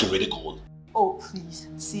you're trying to ridicule. Oh, please.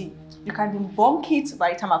 See, you can debunk it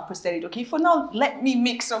by the time I've posted it, okay? For now, let me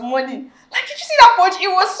make some money. Like, did you see that punch? It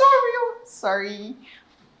was so real. Sorry.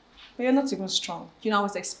 But you're not even strong. You know, I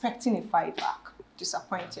was expecting a fight back.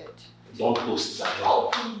 Disappointed. Don't post that. Oh,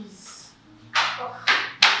 please. Oh.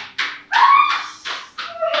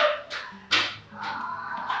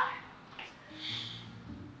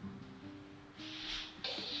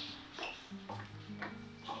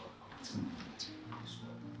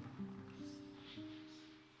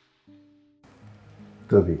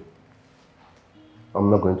 Toby, I'm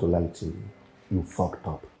not going to lie to you. You fucked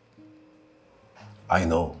up. I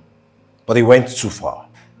know, but it went too far.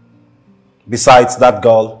 Besides, that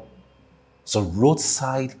girl is a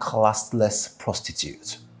roadside classless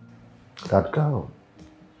prostitute. That girl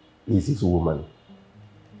is his woman.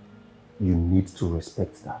 You need to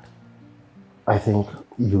respect that. I think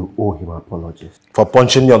you owe him apologies. For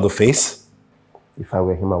punching me on the face? If I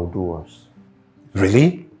were him, I would do worse.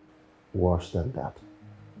 Really? Worse than that.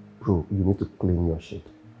 Bro, you need to clean your shit.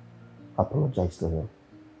 Apologize to him.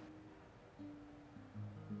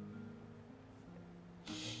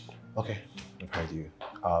 Okay, I've heard you.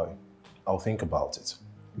 I'll think about it.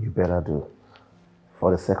 You better do.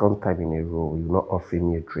 For the second time in a row, you're not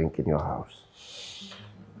offering me a drink in your house.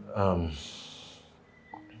 Come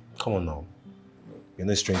on now. You're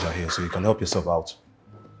no stranger here, so you can help yourself out.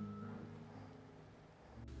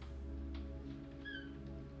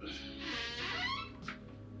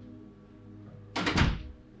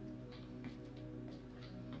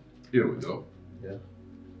 Here we go. Yeah.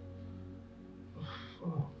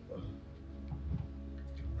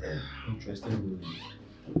 Interesting.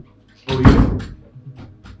 Oh, yeah.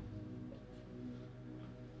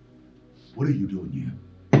 What are you doing here?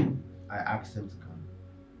 I asked him to come.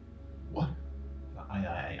 What?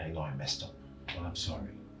 I know I messed up, but I'm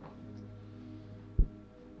sorry.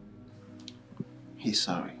 He's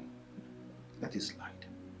sorry. Let it slide.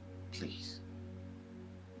 Please.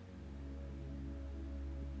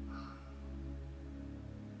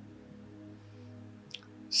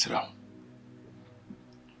 Sit down.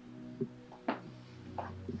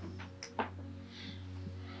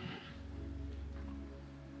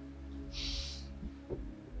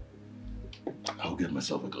 I'll get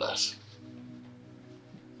myself a glass.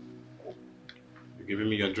 You're giving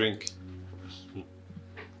me your drink.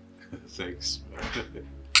 Thanks.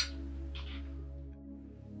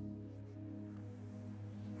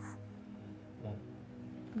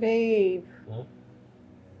 Babe,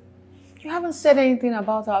 you haven't said anything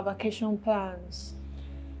about our vacation plans.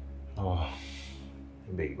 Oh,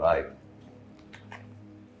 babe, I've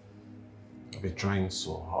been trying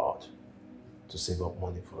so hard to save up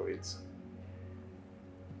money for it.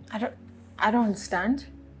 I don't understand.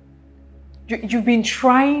 You've been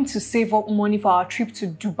trying to save up money for our trip to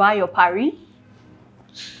Dubai or Paris?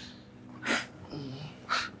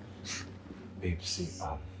 Babe, see,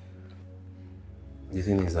 the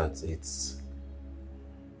thing is that it's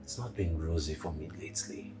not been rosy for me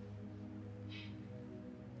lately.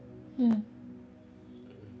 You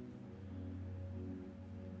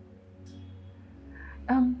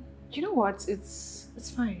know what?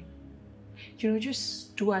 It's fine. You know,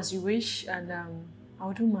 just do as you wish, and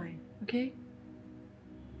I'll do mine. Okay?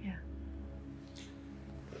 Yeah.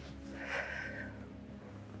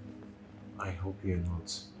 I hope you're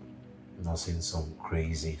not nursing some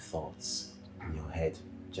crazy thoughts in your head,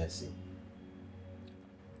 Jessie.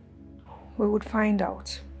 We would find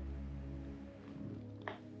out.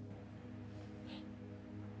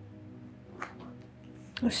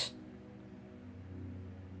 Ush.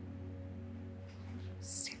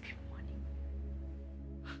 Save your money.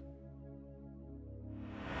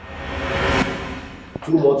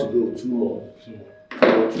 Two more to go, two more.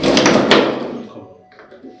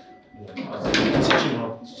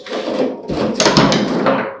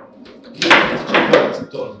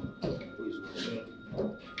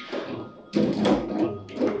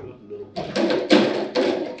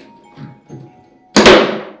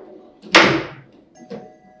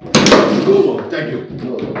 Good one. Thank you.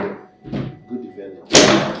 No. Good defending.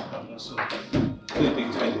 I'm not so. What do you think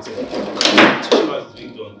behind the table? Teach him how it's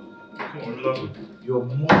being done. Come on, relax. Your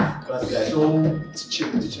mouth Bad guy. so Teach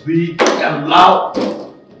him. big and loud.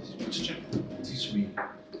 Teach him. Teach me.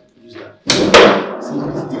 Use that. See,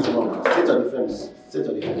 this wrong. Sit on the fence. Sit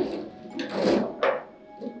on the fence.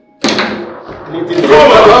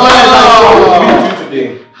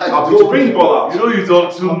 I'll be to bring the ball out. You know you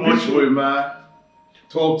talk too much, boy, man.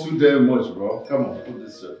 Talk too damn much, bro. Come on, put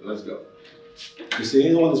this up. Let's go. You see,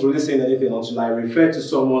 no one is really saying anything until I refer to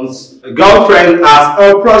someone's girlfriend as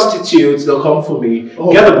a prostitute. They'll come for me.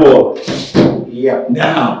 Oh. Get the ball. Yeah.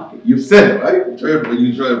 Now, you've said it, right?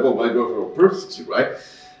 You try to put my girlfriend a prostitute, right?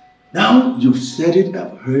 Now, you've said it,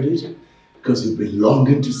 I've heard it, because you've been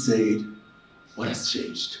longing to say it. What has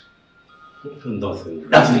changed? Nothing. Really.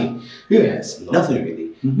 Nothing. Yes, nothing really.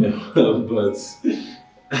 Mm-hmm. But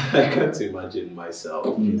I can't imagine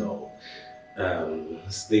myself, you know,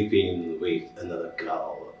 sleeping with another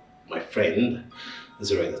girl. My friend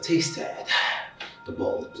has already tasted the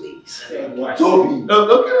ball, please. Toby! No,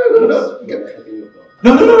 no.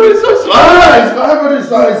 No, it's fine. It's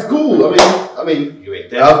fine. It's cool. I mean,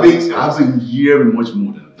 I've been hearing much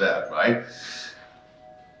more than that, right?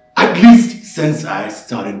 At least since I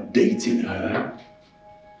started dating her,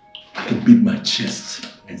 I can beat my chest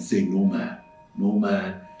and say no man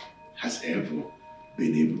has ever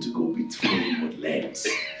been able to go between with legs.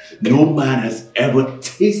 No man has ever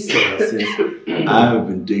tasted her since I've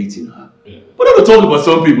been dating her. But I'm not talking about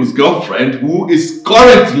some people's girlfriend who is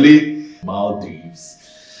currently Maldives,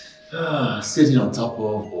 sitting on top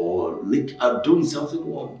of or doing something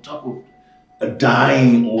on top of a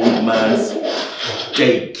dying old man's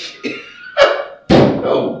steak.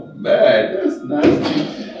 Oh man, that's nasty.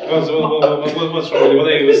 What's wrong with it? What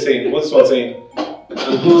are you even saying? What's one saying?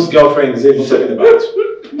 And whose girlfriend is even talking about?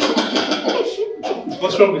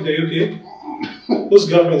 What's wrong with you? Are you okay? Whose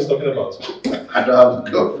girlfriend is talking about? I don't have a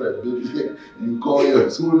girlfriend, baby. You call your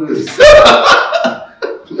students. Let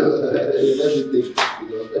me think.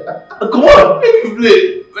 Come on, make me play.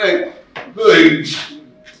 Like,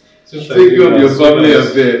 take care of your family a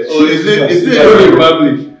bit. Or is it only your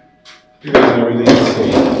family? You guys are really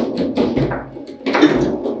insane.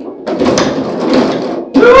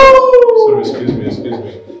 Sorry, excuse me.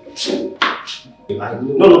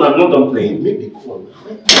 No, I'm not done playing. Maybe come on.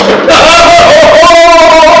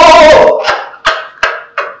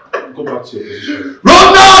 Go back to your position.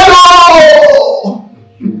 Ronaldo!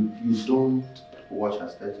 You don't watch her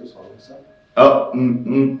status on WhatsApp?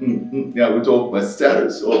 Yeah, we talk about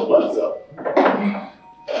status on WhatsApp.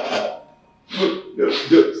 The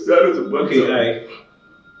status of WhatsApp. Okay,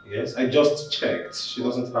 yes, I just checked. She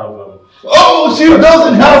doesn't have Oh, she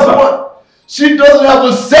doesn't have one. She doesn't have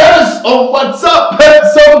a status on WhatsApp.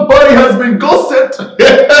 Somebody has been ghosted.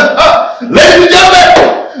 Ladies and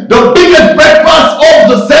gentlemen, the biggest breakfast of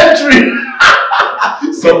the century.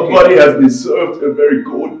 Somebody has been served a very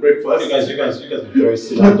cold breakfast. You guys are very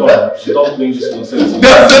silly. Don't bring this nonsense.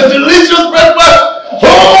 That's a delicious breakfast. Oh,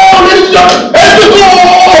 delicious.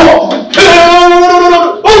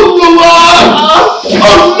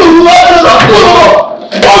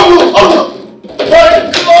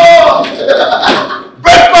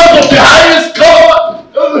 Breakfast of the highest color.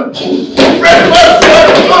 Breakfast.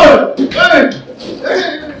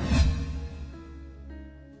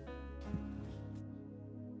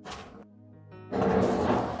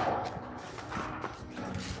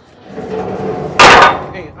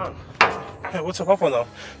 Hey, what's up, Papa now?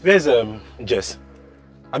 Where's Jess?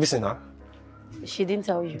 Have you seen her? She didn't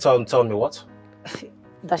tell you. Tell me what?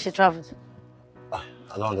 That she traveled. I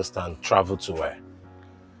don't understand. Travel to where?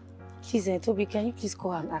 Please, Toby, can you please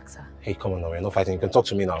call her and ask her? Hey, come on now, we're not fighting. You can talk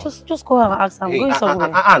to me now. Just call her and ask her. I'm going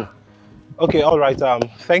somewhere. Anne. Okay, all right.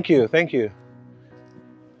 Thank you.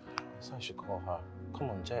 So I should call her. Come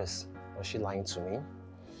on, Jess. Was she lying to me?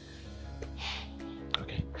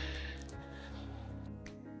 Okay.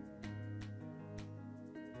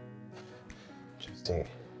 Interesting.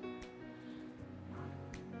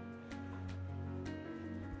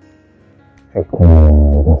 Hey, come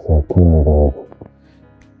on. That's so cool,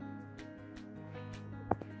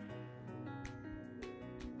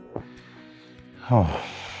 Oh.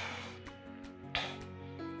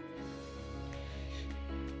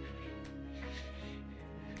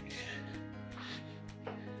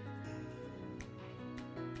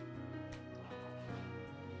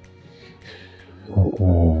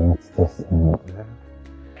 What's this in there?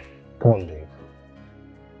 Come on, babe.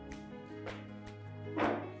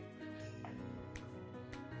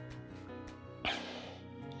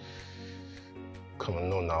 Come on,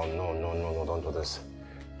 no, don't do this.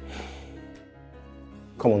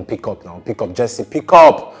 Come on, pick up now. Pick up, Jesse. Pick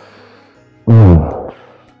up.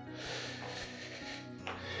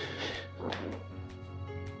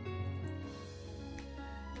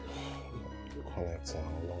 Connect now.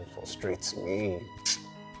 Don't frustrate me.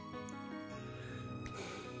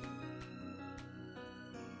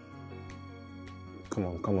 Come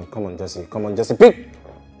on, Jesse. Come on, Jesse. Pick.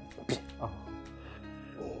 Oh.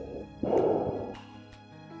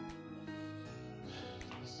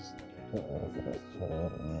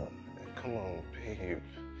 Come on, babe.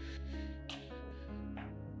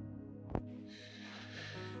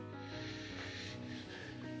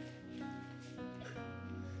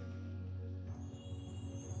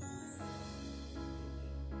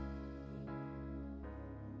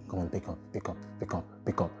 Come on, pick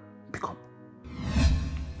up.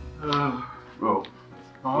 Bro,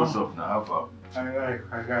 what's up now? How far? I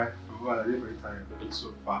got every time. I look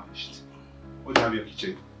so famished. What do you have in your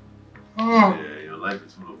kitchen? Yeah, your life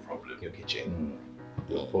is full of problems. Your kitchen.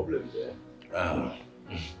 Your problems,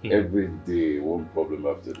 every day, one problem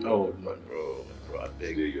after the other. My bro, I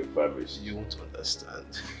beg. Today you're famished. You won't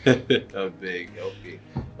understand. I beg, help me.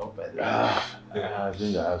 Help me. I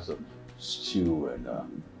think I have some stew and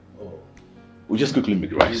we'll just quickly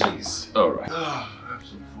make rice. Please. Alright. I have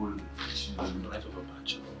some food in the kitchen. Life of a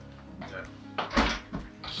bachelor.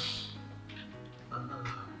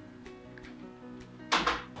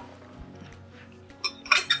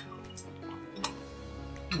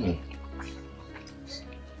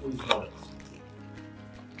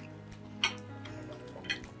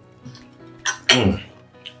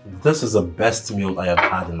 This is the best meal I have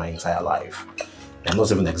had in my entire life. I'm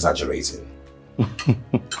not even exaggerating.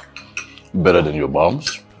 Better than your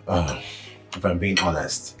mom's? If I'm being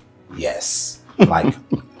honest, yes. Like,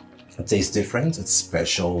 it tastes different, it's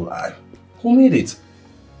special. Who made it?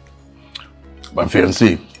 My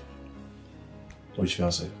fiancée. Which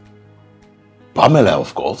fiancée? Pamela,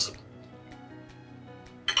 of course.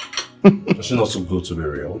 Is she not too good to be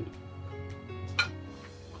real?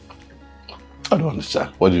 I don't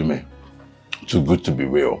understand. What do you mean? Too good to be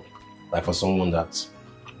real? Like for someone that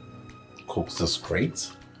cooks this great,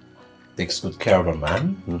 takes good care of a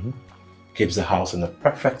man, keeps the house in a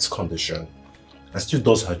perfect condition, and still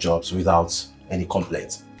does her jobs without any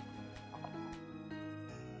complaint.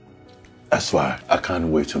 That's why I can't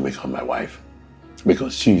wait to make her my wife.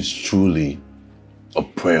 Because she is truly a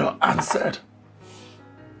prayer answered.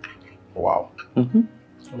 Wow. I'm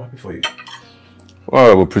happy for you.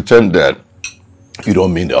 Well, I will pretend that you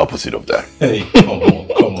don't mean the opposite of that. Hey, come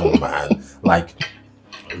on, man. Like,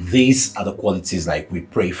 these are the qualities like we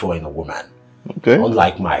pray for in a woman. Okay.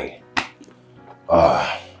 Unlike my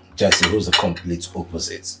Jesse, who's the complete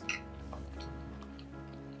opposite.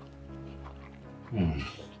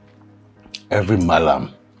 Every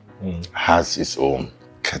malam has his own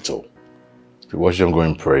kettle. If you watch them go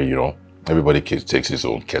and pray, you know, everybody takes his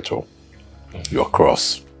own kettle. Your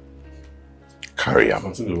cross. Carry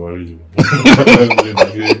him.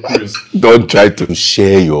 Don't try to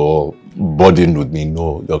share your burden with me.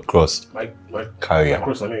 No, your cross. Carry him.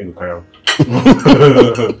 Cross, I mean you carry him.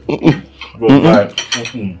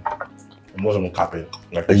 I'm not capping.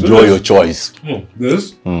 Enjoy your choice.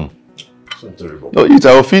 This? So terrible. No, eat,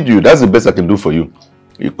 I will feed you. That's the best I can do for you.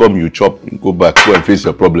 You come, you chop, you go back, go and face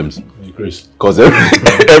your problems. Because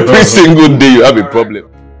every single day you have a problem.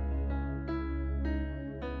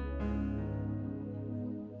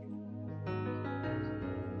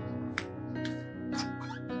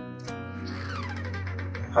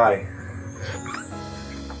 Hi.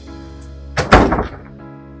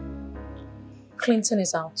 Clinton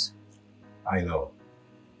is out. I know.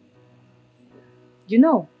 You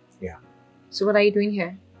know? Yeah. So what are you doing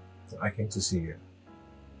here? I came to see you.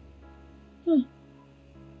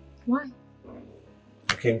 Why?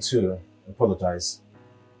 I came to apologize.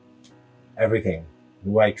 Everything. The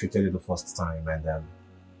way I treated you the first time, and I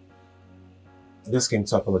just came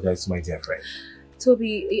to apologize to my dear friend.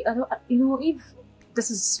 Toby, if this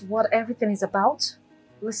is what everything is about,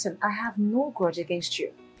 listen, I have no grudge against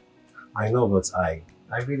you. I know, but I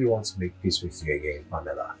really want to make peace with you again,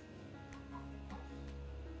 Pamela.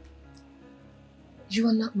 You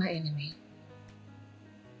are not my enemy.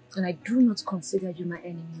 And I do not consider you my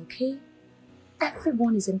enemy, okay?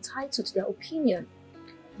 Everyone is entitled to their opinion.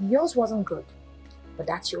 Yours wasn't good, but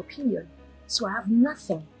that's your opinion. So I have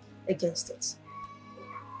nothing against it.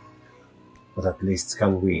 But at least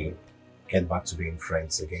can we get back to being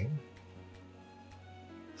friends again?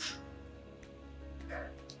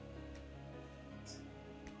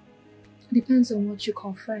 Depends on what you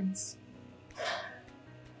call friends.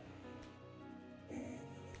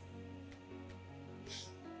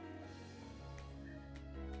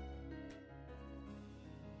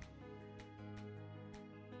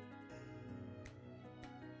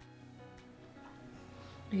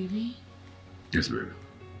 Baby? Yes, baby.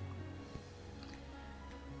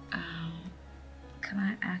 Can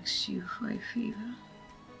I ask you for a favor?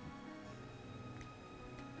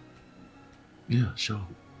 Yeah, sure.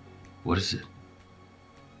 What is it?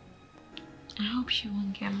 I hope you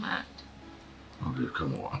won't get mad. Oh, babe,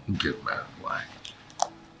 come on. Get mad. Why?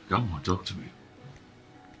 Come on, talk to me.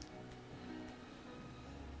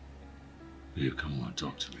 Babe, come on,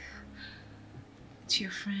 talk to me. To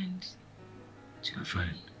your friend. My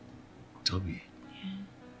friend? Toby? Yeah.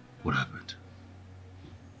 What happened?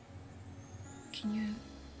 Can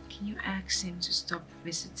you ask him to stop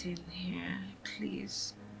visiting here,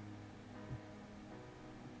 please?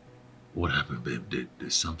 What happened, babe?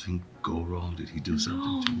 Did something go wrong? Did he do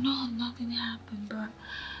something to you? No, nothing happened, but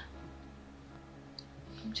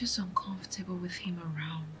I'm just uncomfortable with him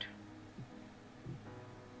around.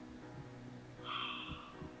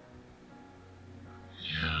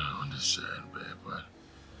 Yeah, I understand, babe, but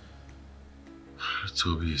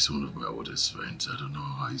Toby is one of my oldest friends. I don't know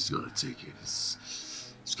how he's gonna take it.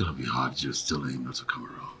 It's gonna be hard just telling him not to come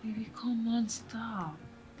around. Baby, come on, stop.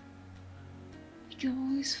 You can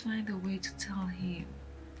always find a way to tell him.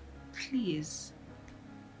 Please.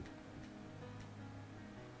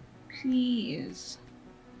 Please.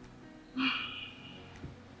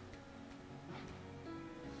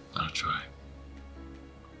 I'll try.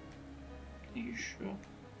 Are you sure?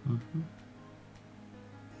 Mm-hmm.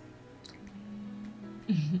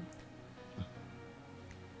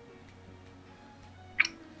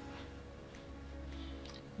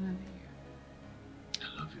 Love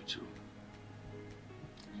I love you too. you.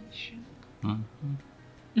 Are you sure? Mm-hmm.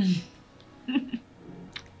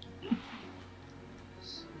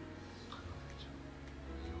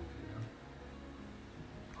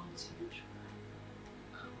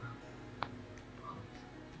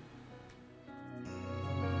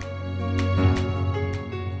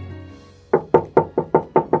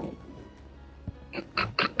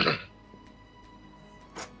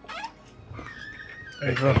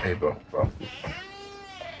 Hey, bro.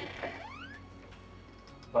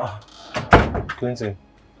 Clinton.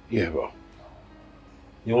 Yeah, bro.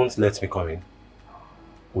 You won't let me come in?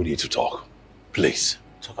 We need to talk. Please.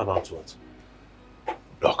 Talk about what?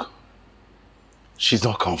 Look, she's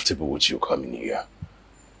not comfortable with you coming here.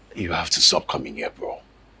 You have to stop coming here, bro.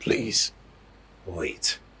 Please.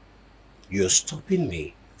 Wait. You're stopping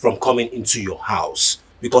me from coming into your house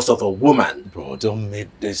because of a woman? Bro, don't make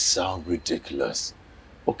this sound ridiculous.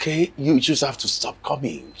 Okay? You just have to stop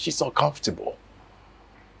coming. She's not comfortable.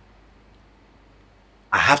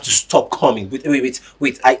 I have to stop coming.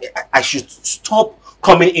 Wait. I should stop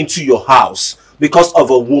coming into your house because of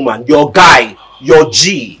a woman. Your guy. Your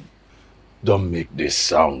G. Don't make this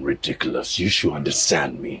sound ridiculous. You should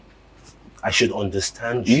understand me. I should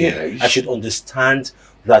understand you. Yeah. I should understand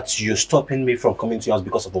that you're stopping me from coming to your house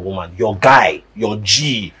because of a woman. Your guy. Your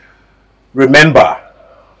G. Remember.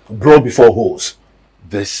 Bro before hoes.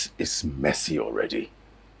 This is messy already.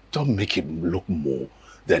 Don't make it look more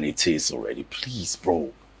than it is already. Please,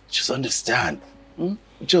 bro. Just understand.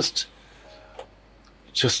 Just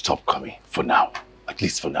stop coming for now. At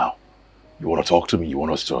least for now. You want to talk to me? You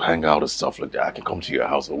want us to hang out and stuff like that? I can come to your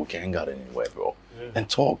house or we can hang out anywhere, bro. And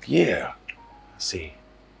talk, yeah. I see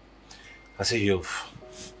you've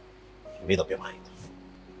made up your mind.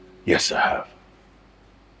 Yes, I have.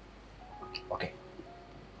 Okay.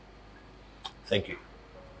 Thank you.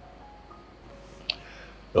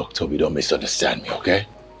 Look, Toby, don't misunderstand me, okay?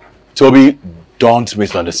 Toby, don't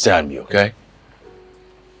misunderstand me, okay?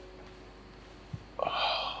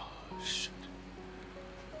 Oh, shit.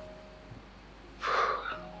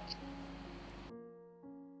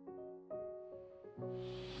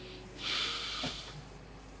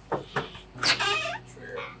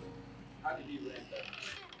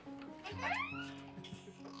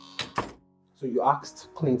 So you asked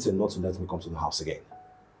Clinton not to let me come to the house again?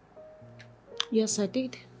 Yes, I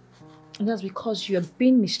did. And that's because you are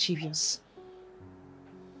being mischievous.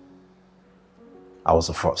 I was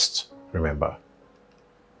the first, remember?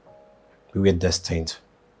 We were destined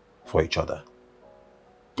for each other.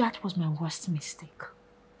 That was my worst mistake.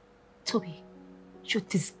 Toby, you're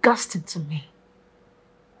disgusting to me.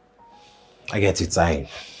 I get it, I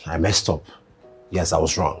messed up. Yes, I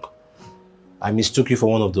was wrong. I mistook you for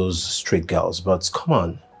one of those straight girls, but come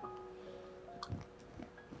on.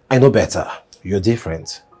 I know better. You're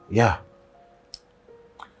different. Yeah.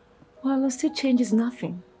 Well, it still changes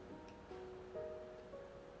nothing.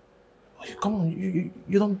 Come on,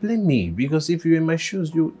 you don't blame me, because if you're in my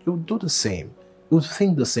shoes, you'll do the same. You'll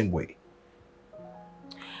think the same way.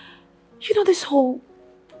 You know, this whole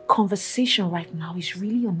conversation right now is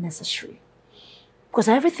really unnecessary. Because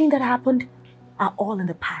everything that happened are all in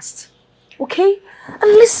the past. Okay? And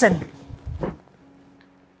listen,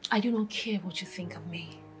 I do not care what you think of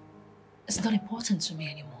me. It's not important to me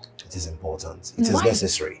anymore. It is important. It is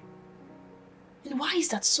necessary. And why is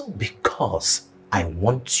that so? Because I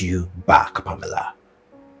want you back, Pamela.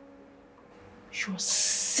 You're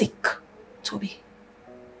sick, Toby.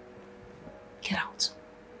 Get out.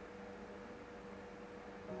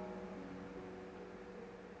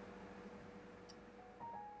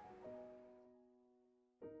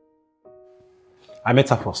 I met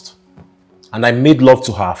her first. And I made love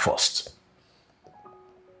to her first.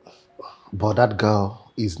 But that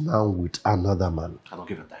girl is now with another man. I don't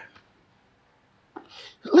give a damn.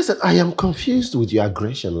 Listen, I am confused with your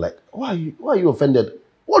aggression. Like, why are you offended?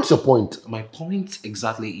 What's your point? My point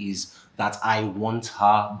exactly is that I want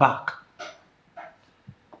her back.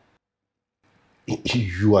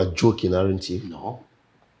 You are joking, aren't you? No.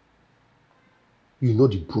 You know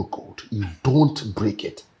the bro code. You don't break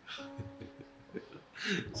it.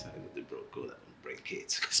 So I know the bro code, I don't break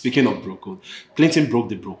it. Speaking of bro code, Clinton broke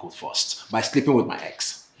the bro code first by sleeping with my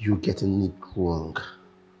ex. You're getting it wrong.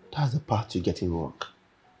 That's the part you're getting wrong.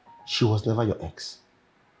 She was never your ex.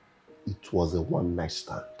 It was a one-night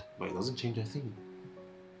stand. But it doesn't change a thing.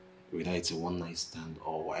 Whether it's a one-night stand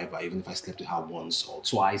or whatever, even if I slept with her once or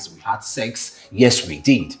twice, we had sex. Yes, we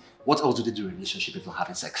did. What else do they do in a relationship if not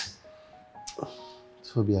having sex?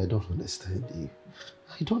 Toby, I don't understand you.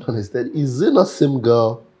 I don't understand. Is it not same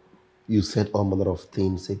girl you said all manner of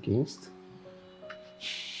things against?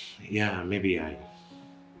 Yeah, maybe I'm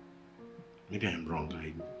wrong.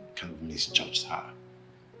 I kind of misjudged her.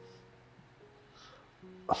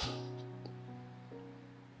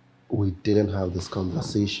 We didn't have this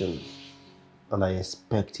conversation, and I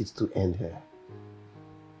expect it to end here.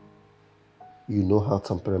 You know how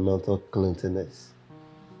temperamental Clinton is.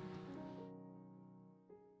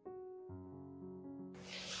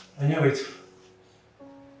 I knew it.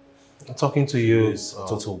 Talking to you is a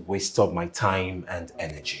total waste of my time and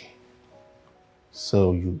energy.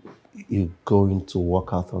 So you going to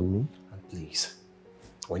walk out on me? And please,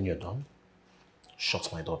 when you're done,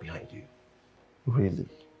 shut my door behind you. Really?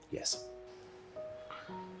 Yes.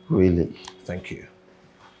 Really? Thank you.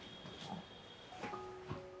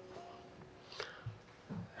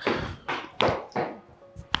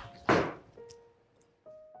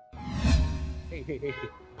 Hey.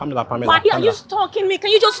 Pamela. Why are you stalking me? Can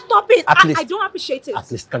you just stop it? I don't appreciate it. At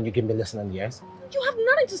least, can you give me listening ears? You have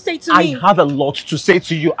nothing to say to me. I have a lot to say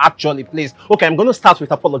to you, actually, please. Okay, I'm going to start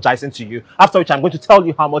with apologizing to you, after which I'm going to tell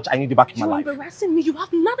you how much I need you back in my life. You're embarrassing me. You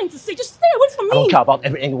have nothing to say. Just stay away from me. I don't care about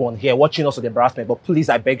anyone here watching us with embarrassment, but please,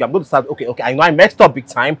 I beg you, I'm going to start. Okay, I know I messed up big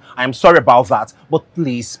time. I am sorry about that. But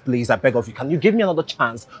please, I beg of you, can you give me another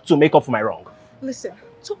chance to make up for my wrong? Listen,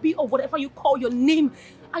 Toby, or whatever you call your name,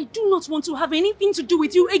 I do not want to have anything to do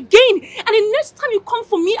with you again. And the next time you come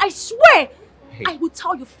for me, I swear, I will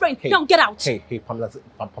tell your friend. Now get out. Hey, Pamela.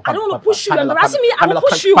 I don't want to push you. You're embarrassing me. I will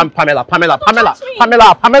push you. Pamela.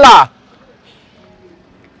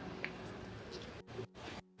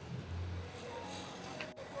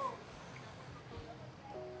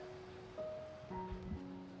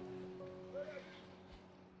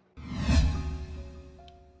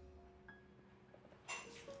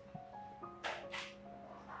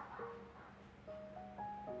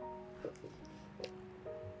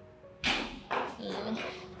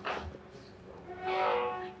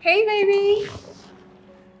 Hey, baby.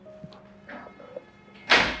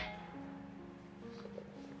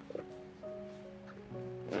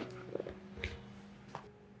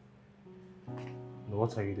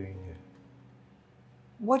 What are you doing here?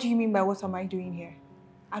 What do you mean by what am I doing here?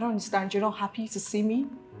 I don't understand. You're not happy to see me?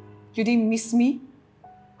 You didn't miss me?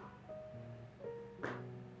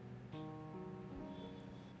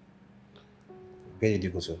 Where did you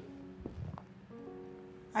go to?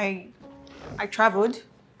 I traveled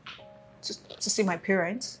to see my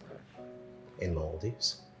parents. In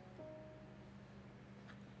Maldives?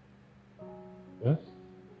 Huh?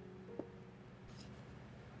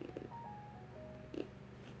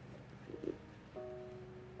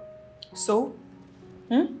 So?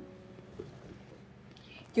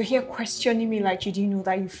 You're here questioning me like you didn't know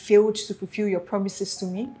that you failed to fulfill your promises to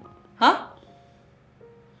me? Huh?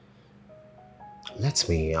 Let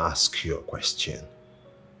me ask you a question.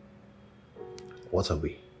 What are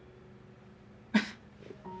we?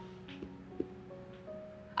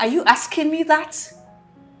 Are you asking me that?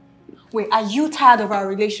 Wait, are you tired of our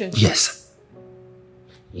relationship? Yes,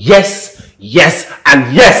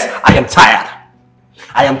 and yes, I am tired.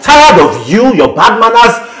 I am tired of you, your bad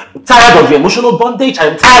manners, tired of your emotional bondage. I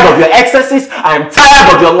am tired of your excesses. I am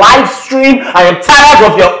tired of your live stream. I am tired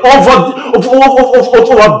of your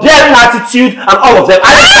overbearing attitude and all of them.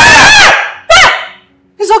 I am tired.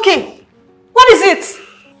 It's okay. What is it?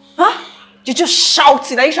 Huh? You're just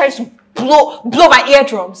shouting. Are you trying to blow my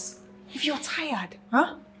eardrums? If you're tired,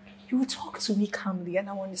 huh? You will talk to me calmly and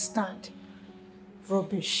I will understand.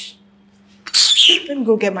 Rubbish. Let me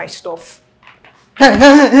go get my stuff.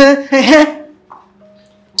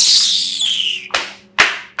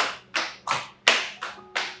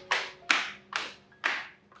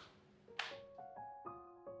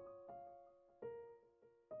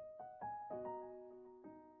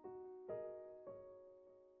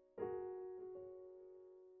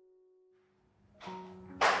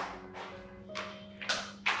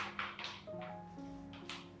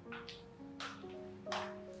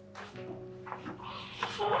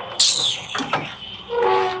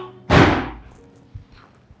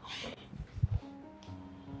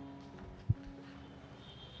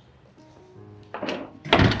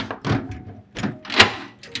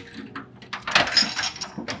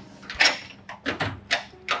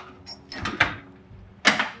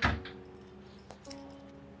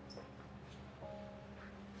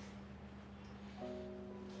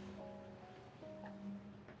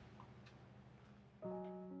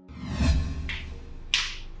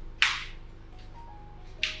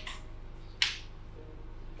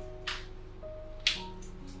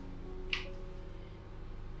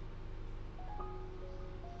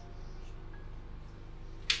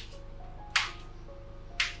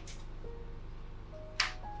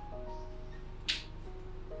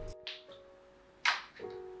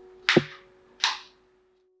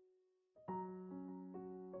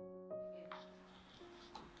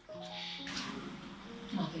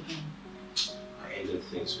 I ended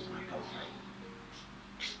things with my girlfriend.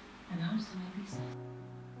 And how's the babies?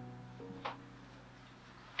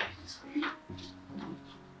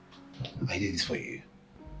 I did this for you.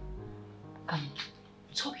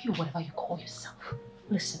 Toby or whatever you call yourself.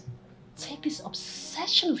 Listen, take this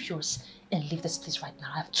obsession of yours and leave this place right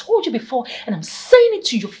now. I've told you before and I'm saying it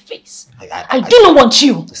to your face. I do not want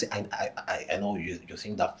you. See, I know you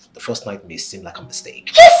think that the first night may seem like a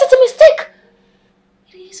mistake. Yes, it's a mistake.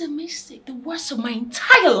 It is a mistake. The worst of my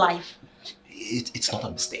entire life. It's not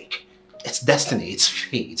a mistake. It's destiny. It's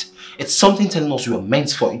fate. It's something telling us we are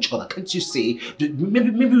meant for each other. Can't you see?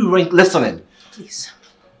 Maybe we weren't listening. Please.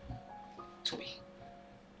 Toby.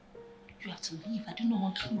 You have to leave. I do not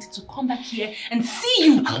want Clint to come back here and see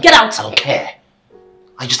you. Get out. I don't care.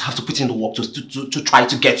 I just have to put in the work to try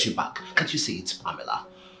to get you back. Can't you see it, Pamela?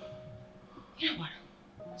 You know what?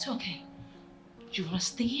 It's okay. You want to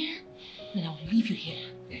stay here? Then I will leave you here.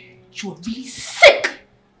 You are really sick.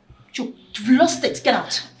 You've lost it. Get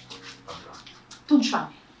out. Don't try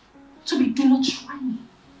me. Toby, do not try me.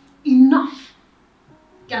 Enough.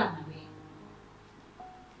 Get out of my way.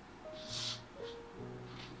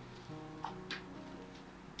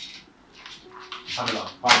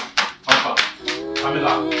 Pamela,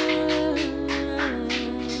 Pamela.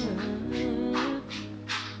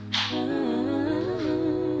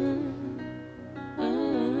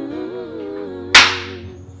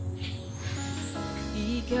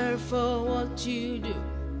 Be careful what you do.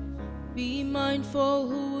 Be mindful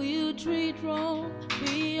who you treat wrong.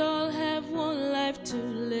 We all have one life to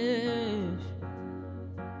live.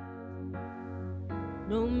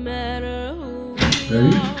 No matter who we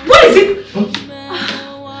are. What is it? No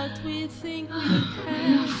matter what we think we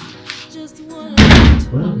have. Just one life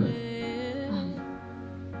to live.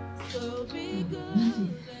 So be good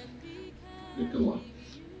and be kind. Hey, come on.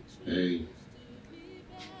 Hey.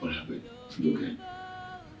 What happened? You okay?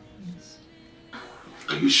 Yes.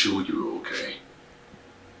 Are you sure you're okay?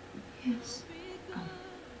 Yes.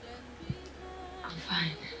 I'm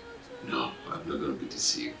fine. No, I'm not gonna be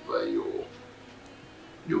deceived by your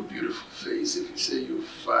beautiful face. If you say you're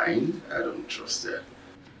fine, I don't trust that.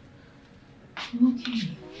 I'm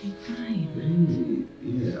okay. I'm fine. Hey,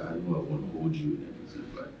 yeah, I know I want to hold you and everything,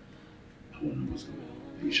 but I want to know what's going on.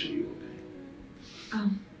 Are you sure you're okay?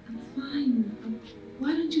 I'm fine.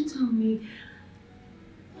 Why don't you tell me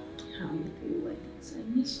how your day went? I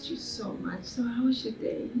missed you so much. So how was your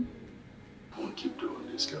day? I won't keep doing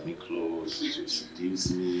this. Got me close. Just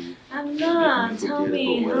seduce me. I'm not. Tell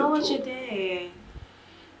me, how was your day?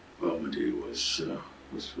 Well, my day was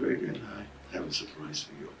very good. I have a surprise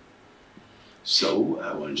for you. So,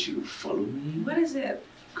 I want you to follow me. What is it?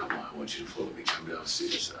 Come on, I want you to follow me. Come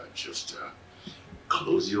downstairs. Just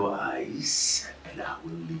close your eyes and I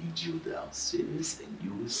will lead you downstairs and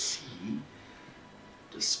you will see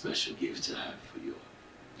the special gift I have for you.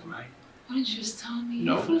 Alright? Why don't you just tell me?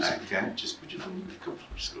 No, I can't. Just put your phone. Come on,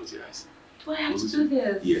 just close your eyes. Do I have to do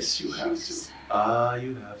this? Yes, you have to.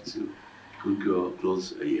 You have to. Good girl.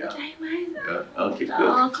 Close. Yeah. Okay, man. Okay, good.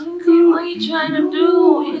 Oh, what are you trying to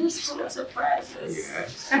do? You're just full of surprises.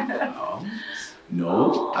 Yes.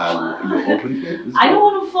 No, you're open here. I don't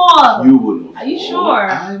want to fall. You will not fall. Are you sure?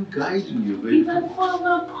 I'm guiding you, baby. If I fall, I'm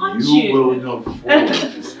going to punch you. You will not fall.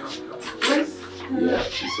 Yeah,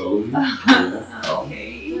 she's all over you.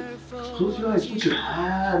 Okay. Close your eyes. Put your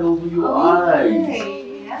hand over your eyes.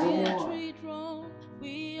 Okay. Yeah.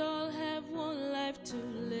 We all have one life to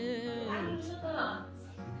live.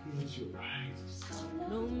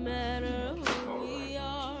 No matter who we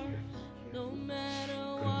are, no matter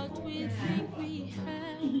what we think we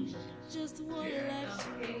have, just one life to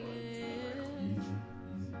live.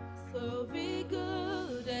 So be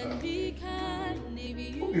good and be kind if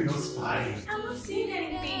you You're not spying. I'm not seeing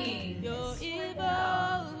anything. Your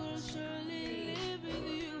evil will surely live with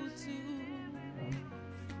you too.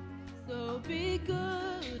 So be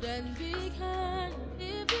good and be kind.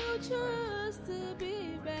 If you choose to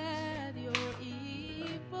be bad, your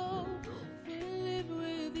evil will live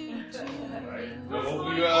with you too. Don't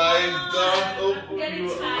open your eyes. Don't open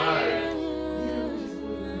your eyes.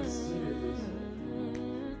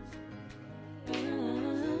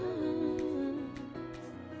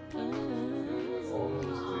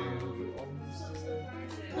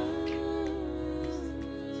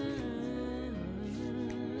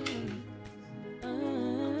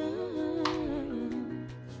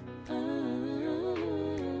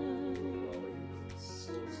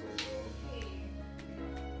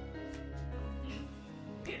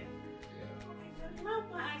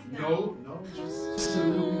 No, just a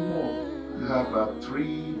little bit more. You have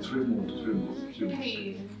three more.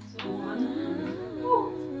 Okay. So 1,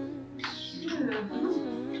 2,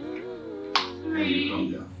 3. Calm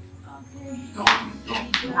down.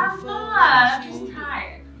 I'm not. I'm just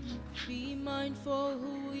tired. Be mindful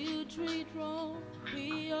who you treat wrong.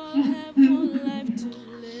 We all have one life to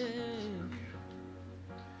live.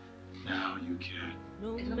 Now you can. No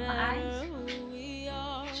Is it my matter eyes? who we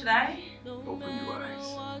are, Should I? no Open your matter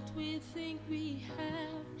eyes. what we think we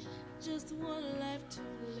have, just one life to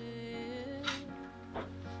live.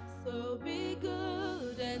 So be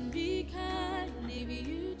good and be kind if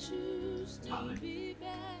you choose to be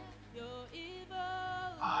bad. Your evil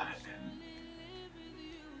I am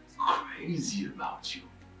crazy about you.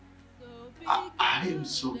 I am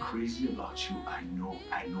so crazy about you. I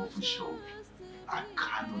know for sure. I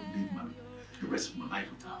cannot live the rest of my life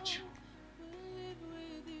without you.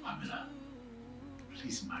 Pamela,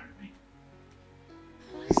 please marry me.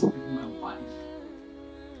 Please be my wife.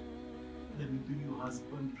 Let me be your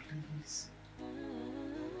husband, please.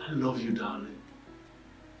 I love you, darling.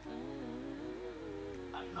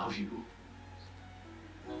 I love you.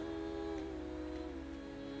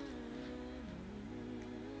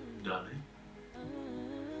 Darling.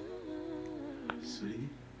 Sweetie.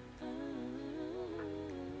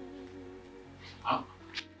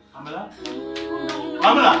 Pamela?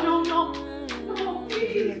 Pamela! No,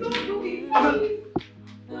 please, don't do it. Pamela!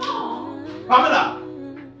 No. Pamela!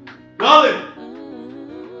 Darling!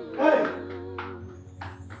 Hey!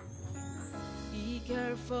 Be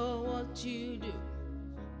careful what you do.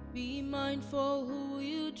 Be mindful who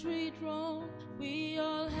you treat wrong. We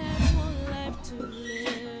all have one life to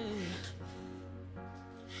live.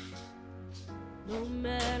 No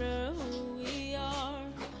matter who we are,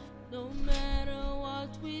 no matter what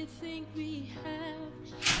we think we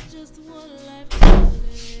have, just one life to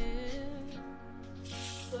live.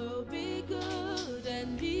 So be good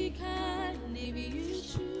and be kind if you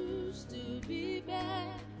choose to be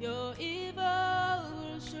bad. Your evil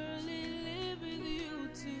will surely live with you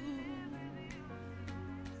too.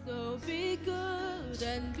 So be good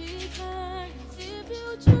and be kind if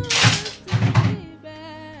you choose to be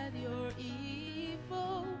bad. Your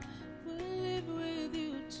evil will live with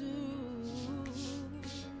you too.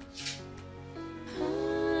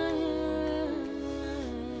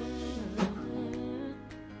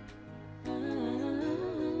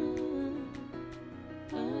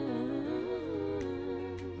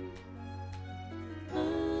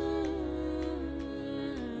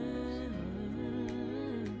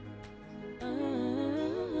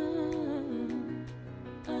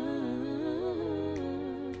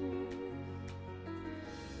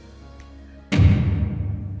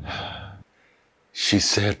 She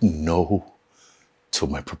said no to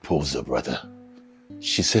my proposal, brother.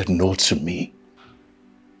 She said no to me.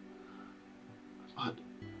 But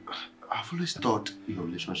I've always thought your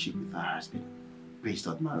relationship with her has been based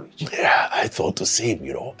on marriage. Yeah, I thought the same,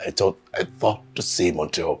 you know. I thought the same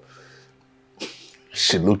until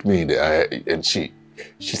She looked me in the eye and she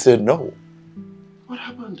said no. What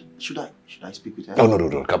happened? Should I speak with her?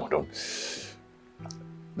 No, come on, don't.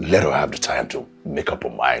 Let her have the time to make up her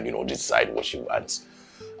mind, decide what she wants.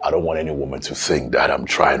 I don't want any woman to think that I'm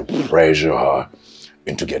trying to pressure her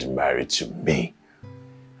into getting married to me.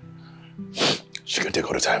 She can take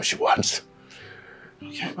all the time she wants.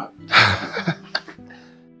 Okay, but...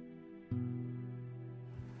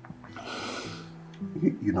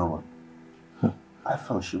 you know what? I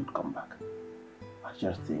felt she would come back. I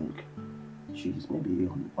just think she's maybe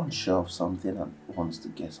unsure of something and wants to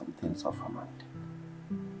get some things off her mind.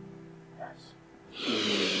 Yes.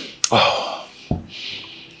 Oh,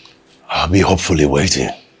 I'll be hopefully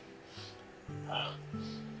waiting.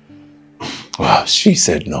 Wow, she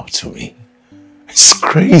said no to me. It's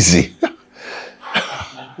crazy.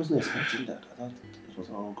 I wasn't expecting that. I thought it was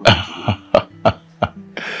all going to be.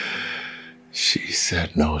 She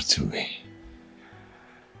said no to me.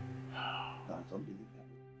 That's unbelievable.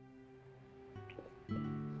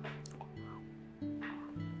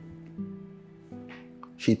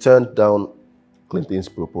 She turned down Clinton's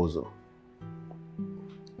proposal.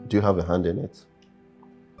 Do you have a hand in it?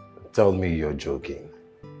 Tell me you're joking.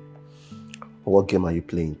 What game are you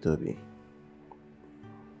playing, Toby?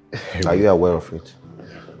 Are you aware of it?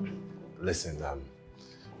 Listen,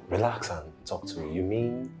 relax and talk to me. You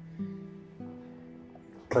mean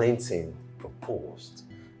Clinton proposed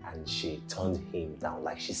and she turned him down,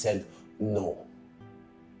 like she said no?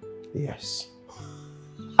 Yes.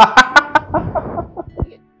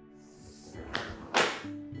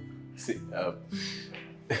 See,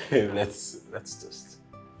 let's just.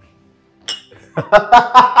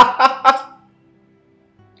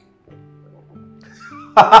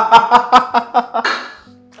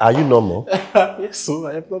 Are you normal? Yes, so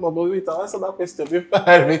I am normal, but wait, I'll answer that question before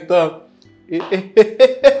I return.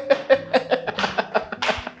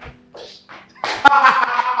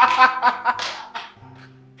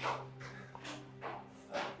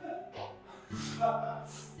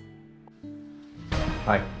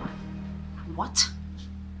 Hi. What?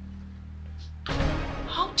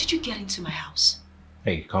 How did you get into my house?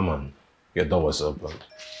 Hey, come on. Your door was open.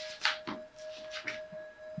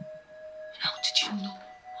 How did you know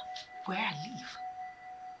where I live?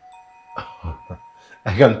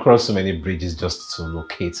 I can cross so many bridges just to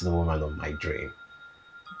locate the woman of my dream.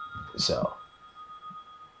 So.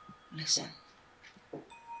 Listen,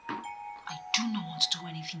 I do not want to do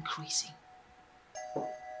anything crazy.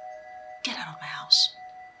 Get out of my house.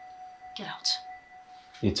 Get out.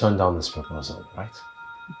 You turned down this proposal, right?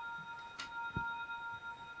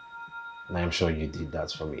 And I'm sure you did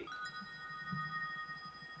that for me.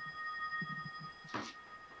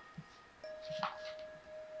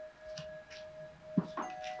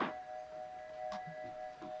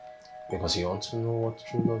 Because you want to know what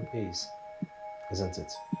true love is, isn't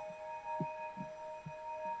it?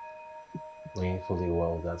 Knowing fully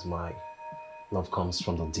well that my love comes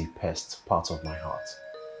from the deepest part of my heart.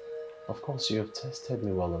 Of course, you have tested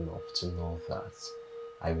me well enough to know that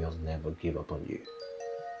I will never give up on you.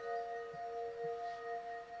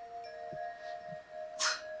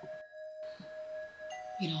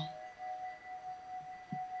 You know,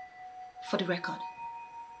 for the record,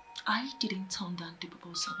 I didn't turn down the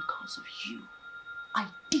proposal because of you. I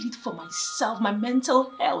did it for myself, my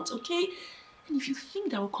mental health, okay? And if you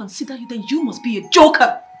think that I will consider you, then you must be a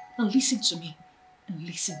joker. Now listen to me, and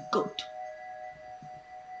listen good.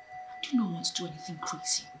 I do not want to do anything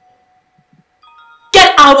crazy.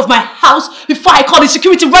 Get out of my house before I call the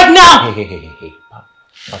security right now! Hey.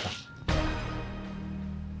 Papa.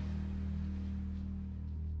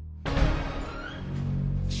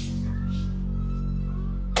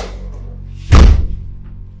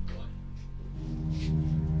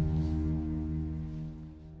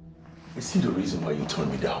 Is he the reason why you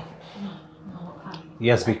turned me down?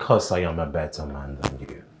 Yes, because I am a better man than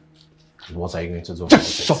you. What are you going to do?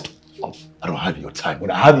 Just shut up. I don't have your time.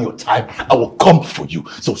 When I have your time, I will come for you.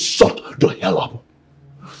 So shut the hell up.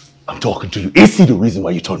 I'm talking to you. Is he the reason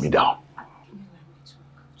why you turned me down?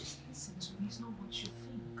 Just listen to me. It's not what you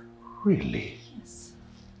think. Really? Yes.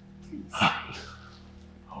 Please.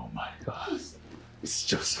 Oh my God. Please. It's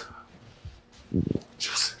just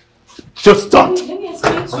start. Let me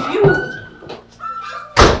explain to you.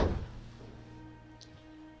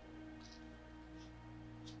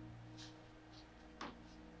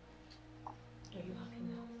 Are you happy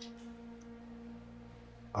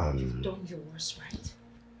now? You've done your worst, right?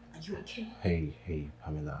 Are you okay? Hey,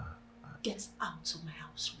 Pamela. Get out of my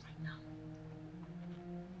house right now.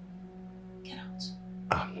 Get out.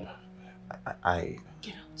 I...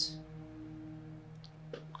 Get out.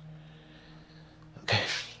 Okay.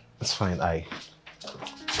 It's fine, I'll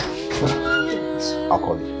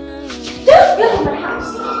call you. Don't go to my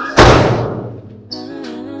house!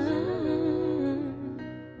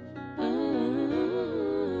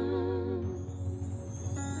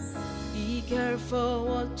 Be careful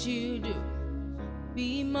what you do.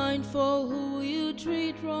 Be mindful who you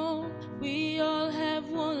treat wrong. We all have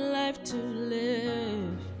one life to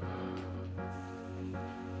live.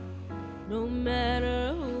 No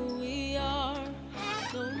matter who we are,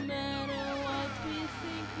 no matter what we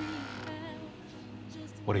think we have.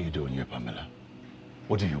 What are you doing here, Pamela?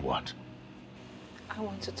 What do you want? I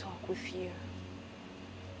want to talk with you.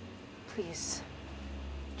 Please,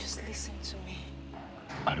 just listen to me.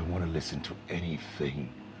 I don't want to listen to anything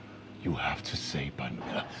you have to say,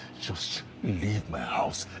 Pamela. Just leave my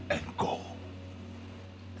house and go.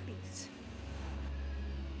 Please.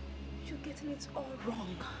 You're getting it all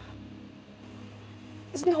wrong.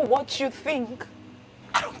 It's not what you think.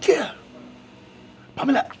 I don't care.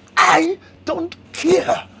 Pamela, I don't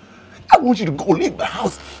care. I want you to go leave my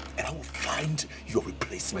house and I will find your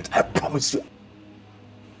replacement. I promise you.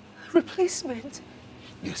 Replacement?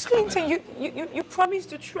 Yes, Clinton, Pamela. you promised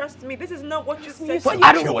to trust me. This is not what you said. But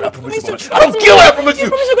I don't care what I promised you. to I don't trust care me. what I promised you.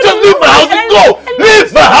 You promised Just leave my house and go.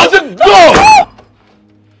 Leave my house and go.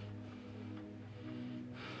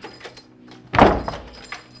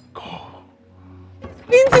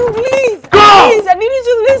 Clinton, please. Go. Please, I need you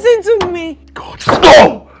to listen to me. Go. Just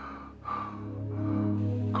go.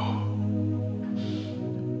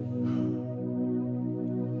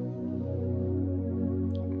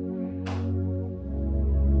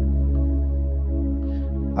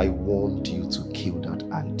 I want you to kill that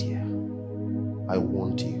idea. I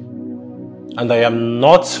want you. And I am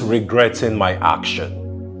not regretting my action.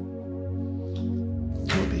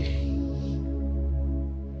 Toby.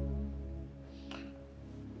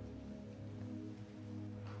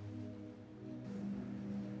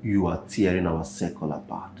 You are tearing our circle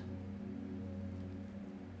apart.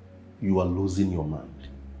 You are losing your mind.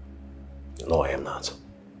 No, I am not.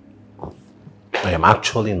 I am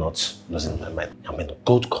actually not losing my mind. I'm in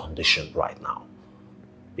good condition right now.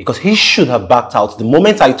 Because he should have backed out the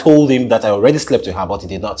moment I told him that I already slept with her, but he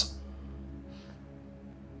did not.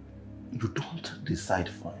 You don't decide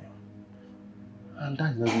for him. And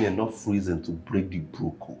that is not really enough reason to break the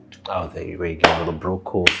bro code. Oh, there you go with the bro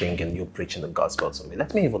code thing and you preaching the gospel to me.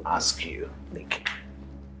 Let me even ask you, Nick.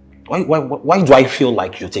 Why do I feel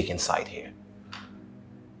like you're taking side here?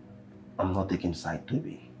 I'm not taking side,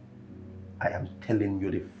 Toby. I am telling you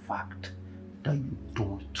the fact that you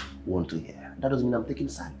don't want to hear. That doesn't mean I'm taking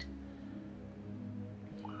side.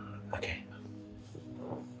 Okay.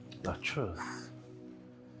 The truth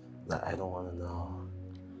that I don't want to know.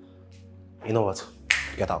 You know what?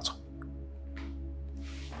 Get out.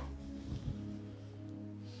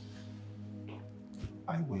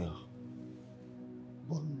 I will.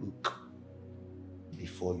 But look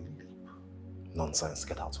before you leap. Nonsense.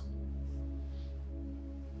 Get out.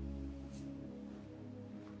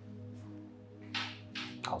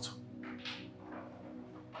 Out.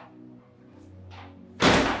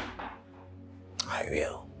 I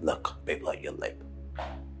will look before you leap.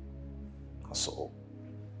 So,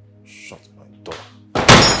 shut my door.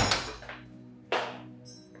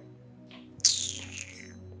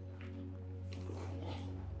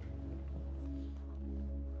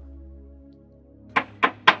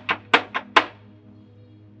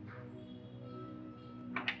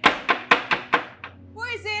 Who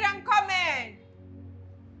is it? I'm coming.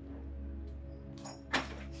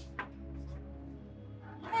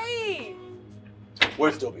 Hey.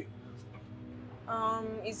 Where's Toby?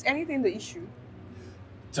 Is anything the issue?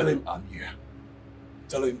 Tell him I'm here.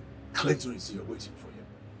 Tell him Clinton is here waiting for him.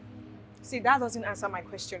 See, that doesn't answer my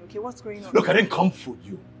question, okay? What's going on? Look, I didn't come for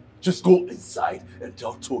you. Just go inside and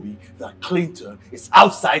tell Toby that Clinton is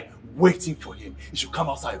outside waiting for him. He should come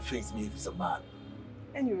outside and face me if he's a man.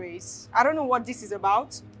 Anyways, I don't know what this is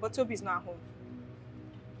about, but Toby's not home.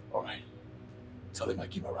 All right. Tell him I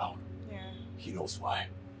keep around. Yeah. He knows why.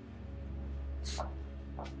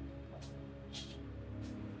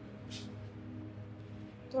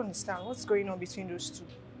 I don't understand. What's going on between those two?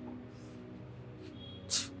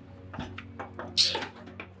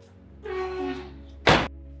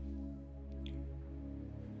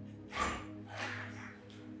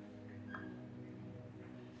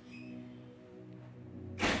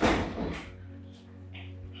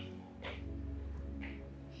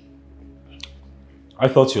 I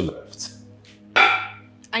thought you left.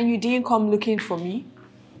 And you didn't come looking for me?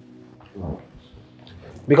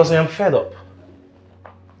 Because I am fed up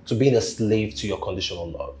to being a slave to your conditional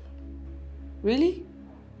love. Really?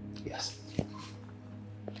 Yes.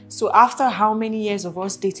 So after how many years of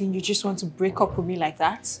us dating, you just want to break up with me like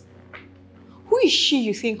that? Who is she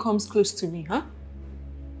you think comes close to me, huh?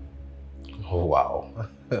 Oh, wow.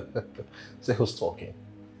 Say who's talking?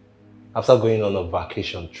 After going on a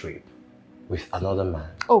vacation trip with another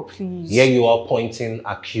man. Oh, please. Here you are pointing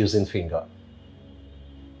accusing finger.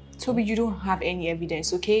 Toby, you don't have any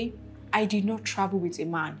evidence, okay? I did not travel with a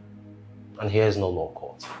man. And here is no law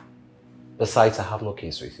court. Besides, I have no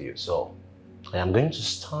case with you, so I am going to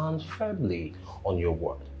stand firmly on your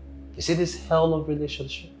word. You see this hell of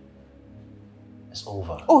relationship? It's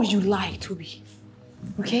over. Oh, you lie, Toby.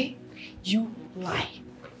 Okay? You lie.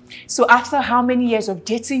 So after how many years of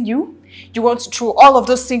dating you, you want to throw all of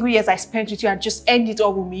those single years I spent with you and just end it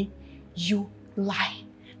all with me? You lie.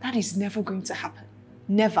 That is never going to happen.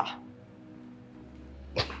 Never.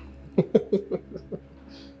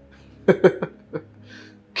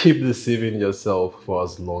 Keep deceiving yourself for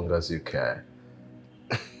as long as you can.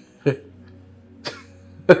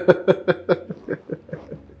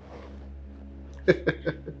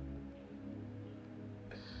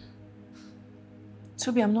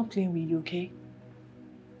 Toby, I'm not playing with you, okay?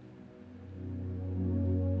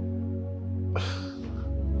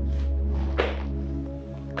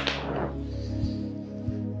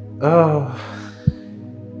 Oh,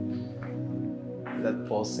 that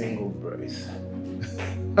poor single breath.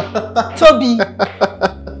 Toby!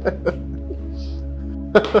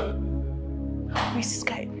 Wait, is this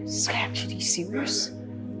guy actually serious?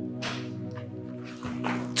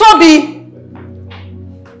 Toby!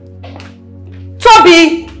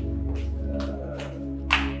 Toby!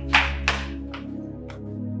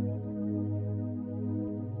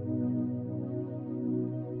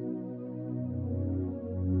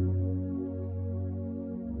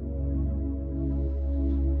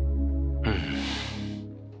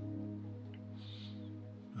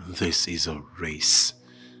 This is a race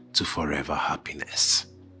to forever happiness.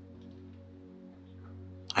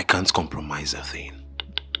 I can't compromise a thing.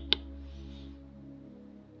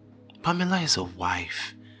 Pamela is a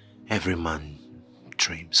wife every man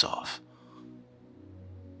dreams of.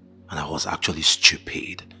 And I was actually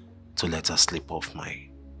stupid to let her slip off my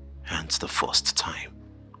hands the first time.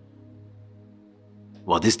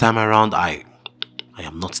 But this time around, I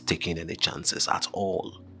am not taking any chances at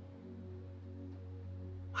all.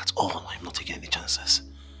 At all, I'm not taking any chances.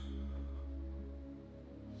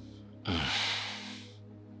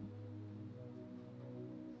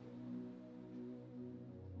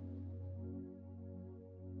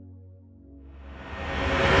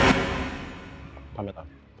 Pamela.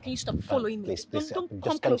 Can you stop following me? Please, Don't come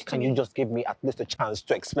just close can to you me. just give me at least a chance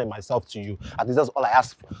to explain myself to you? At least that's all I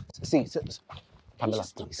ask for. See, Pamela,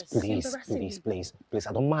 please,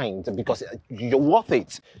 I don't mind because you're worth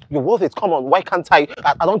it. You're worth it. Come on, why can't I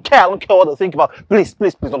don't care what to think about. Please,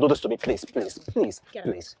 don't do this to me. Please.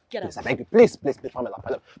 Get out. I beg you. Please, Pamela,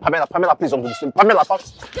 please don't do this to me. Pamela,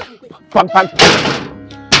 please.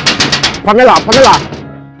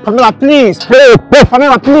 Pamela, please.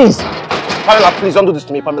 Pamela, please don't do this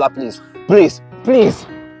to me. Pamela, please.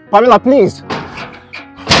 Pamela, please.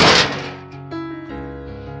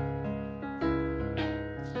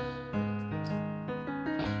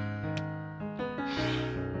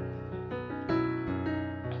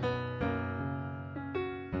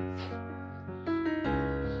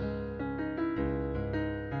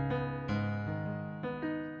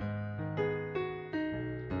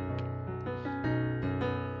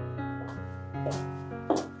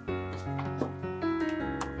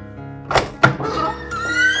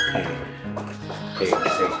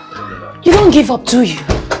 You don't give up, do you?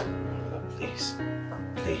 Please.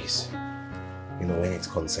 You know, when it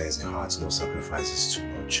concerns the heart, no sacrifice is too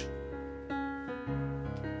much.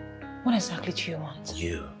 What exactly do you want?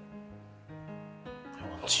 You. I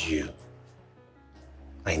want you.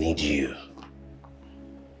 I need you.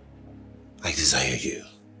 I desire you.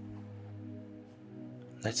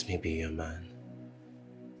 Let me be your man.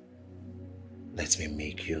 Let me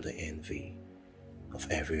make you the envy of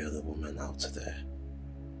every other woman out there.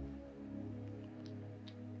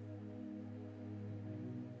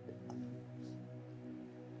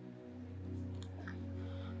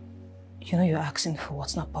 You know you're asking for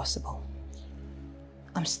what's not possible.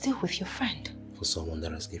 I'm still with your friend. For someone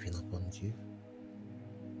that has given up on you?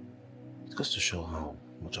 It goes to show how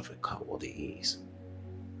much of a coward he is.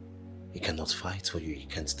 He cannot fight for you, he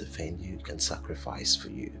can't defend you, he can't sacrifice for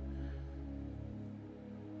you.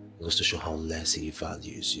 It goes to show how less he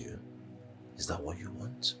values you. Is that what you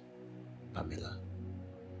want, Pamela?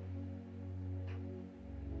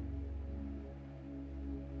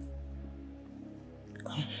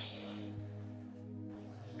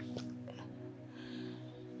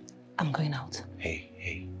 I'm going out.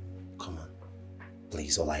 Hey, come on.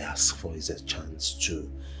 Please, all I ask for is a chance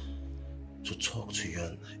to talk to you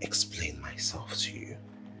and explain myself to you.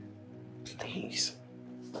 Please.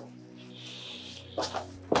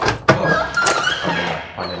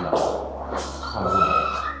 Pamela.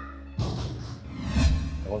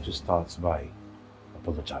 I want to start by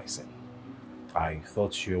apologizing. I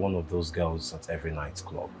thought you were one of those girls at every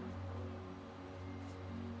nightclub.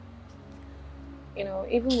 You know,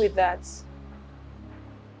 even with that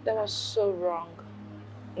was so wrong.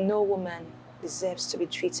 No woman deserves to be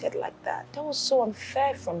treated like that. That was so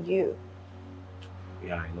unfair from you.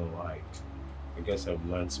 Yeah, I know. I guess I've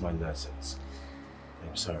learned my lessons.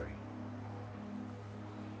 I'm sorry.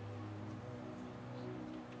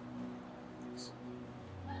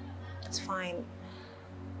 It's fine.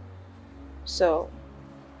 So,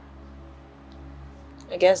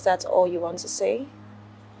 I guess that's all you want to say?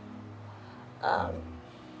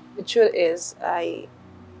 The truth is, I've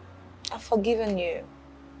forgiven you.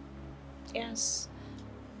 Yes,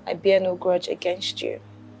 I bear no grudge against you.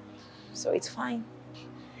 So it's fine.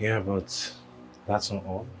 Yeah, but that's not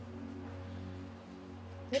all.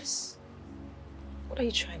 Yes? What are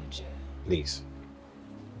you trying to do? Please,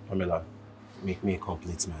 Pamela, make me a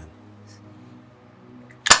complete man.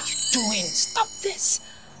 What are you doing? Stop this!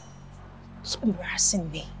 Stop embarrassing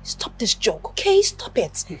me. Stop this joke, okay? Stop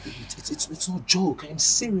it. It's no joke. I'm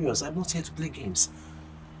serious. I'm not here to play games.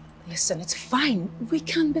 Listen, it's fine. We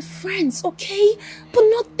can be friends, okay? But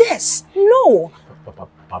not this. No.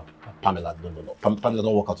 Pamela, no. Pamela,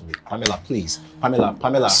 don't walk out to me. Pamela, please.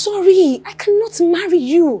 Pamela. Sorry, I cannot marry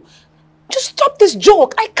you. Just stop this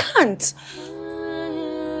joke. I can't.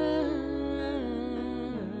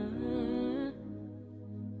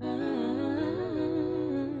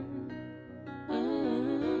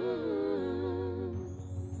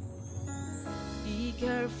 Be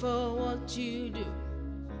careful what you do.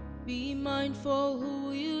 Be mindful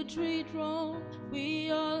who you treat wrong.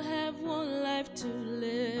 We all have one life to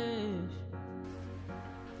live.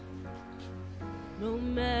 No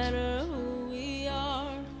matter who we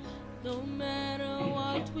are, no matter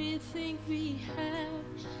what we think we have,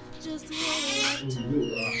 just one life to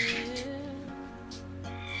live.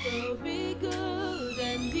 So be good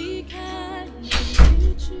and be kind. If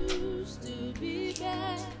you choose to be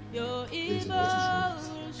bad, your evil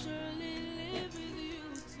will surely live with you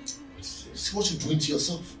too. See what you're doing to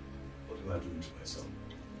yourself. What am I doing to myself?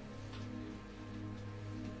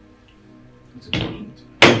 It's important.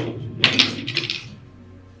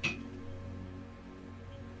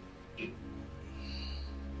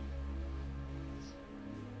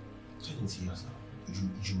 Turn into yourself.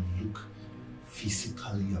 You look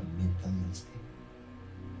physically and mentally unstable.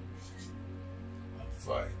 I'm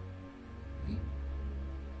fine. I'm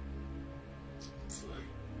fine.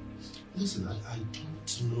 Listen, I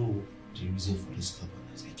don't know the reason for this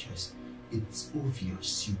stubbornness because it's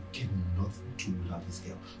obvious you cannot do without this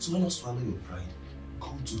girl. So why not swallow your pride?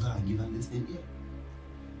 Go to her and give her listening ear.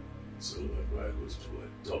 So when I go to her,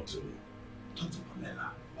 talk to her. Talk to Pamela.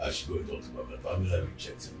 I should go and talk to Pamela. Pamela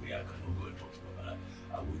rejected me. I cannot go and talk to Pamela.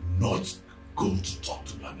 I will not go to talk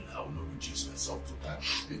to Pamela. I will not reduce myself to that.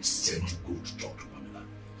 Instead, to go to talk to Pamela.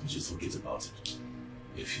 Just forget about it.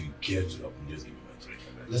 If you care to help me, just give me my drink.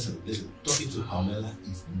 Listen. Talking to Pamela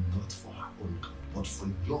is not for her own good, but for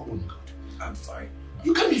your own good. I'm fine.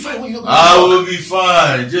 You can be fine when you're going. I will be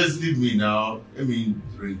fine. Just leave me now. Let me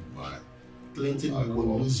drink my. Clinton, you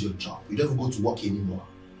will lose your job. You don't go to work anymore.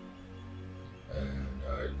 And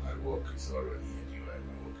my work is already anyway.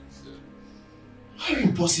 My work is done. How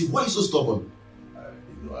impossible? Why are you so stubborn?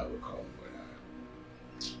 You know I will come when I.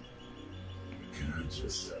 Can I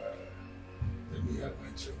just let me have my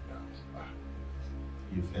drink now?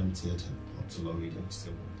 You've emptied a bottle already and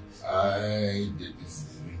still want this. I did this.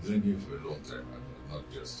 I've been drinking for a long time. I'm not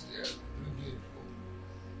just drinking for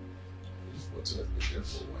this bottle has been there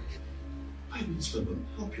for 1 year. Why are you stubborn?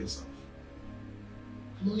 Help yourself.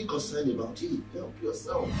 I'm only concerned about you. Help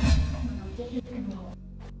yourself.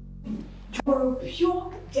 You're a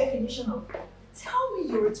pure definition of tell me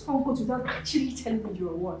you're its uncle without actually telling me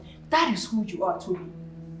you're one. That is who you are, Toby.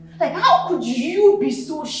 Like, how could you be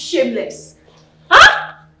so shameless?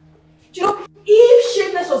 Huh? You know, if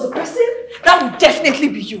shameless was a person, that would definitely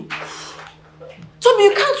be you. Toby,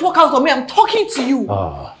 you can't walk out on me. I'm talking to you.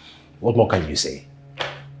 What more can you say?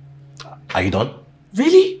 Are you done?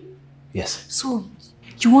 Really? Yes. So,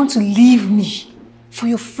 you want to leave me for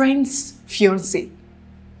your friend's fiancé?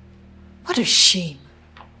 What a shame.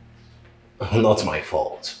 Not my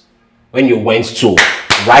fault. When you went to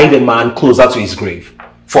ride a man closer to his grave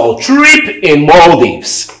for a trip in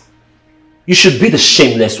Maldives, You should be the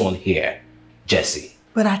shameless one here, Jessie.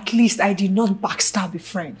 But at least I did not backstab a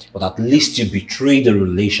friend. But at least you betrayed the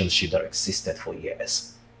relationship that existed for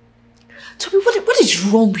years. Toby, what is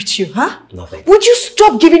wrong with you, huh? Nothing. Would you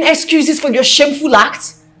stop giving excuses for your shameful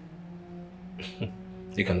act?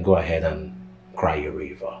 You can go ahead and cry your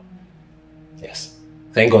river. Yes.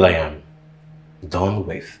 Thank God I am done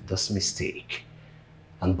with this mistake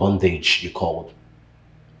and bondage you call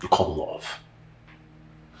love.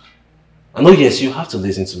 I know, yes, you have to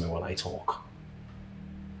listen to me when I talk.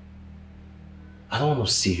 I don't want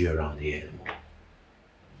to see you around here anymore.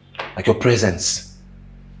 Like, your presence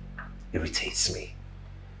irritates me.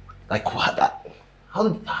 Like, what? How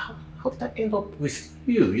did I end up with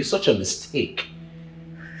you? You're such a mistake.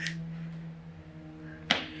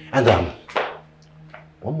 And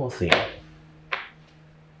one more thing.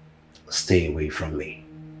 Stay away from me.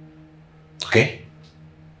 Okay?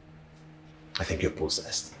 I think you're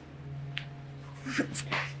possessed.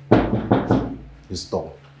 This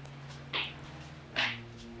door.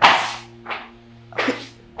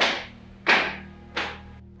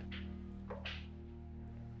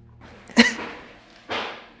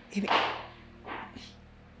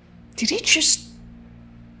 Did he just...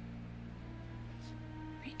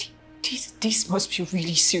 This must be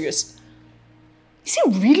really serious. Is he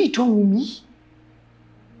really done with me?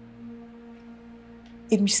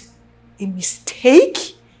 A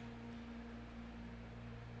mistake?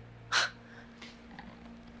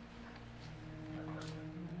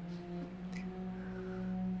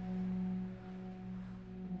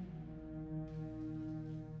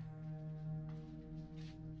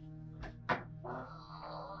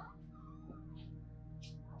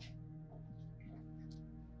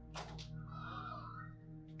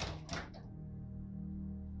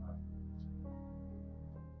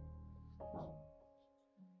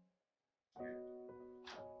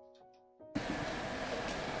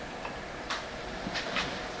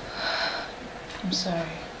 I'm sorry.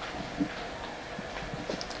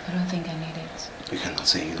 I don't think I need it. You cannot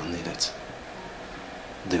say you don't need it.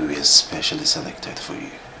 They were specially selected for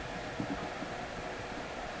you.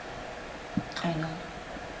 I know.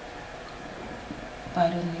 But I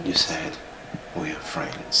don't need it. You said we are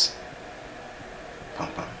friends.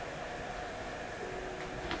 Pam Pam.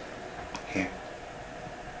 Here.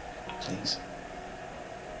 Please.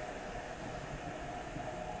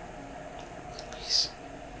 Please.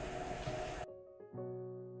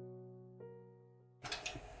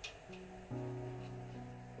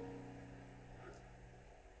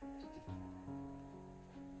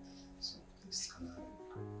 So please can I...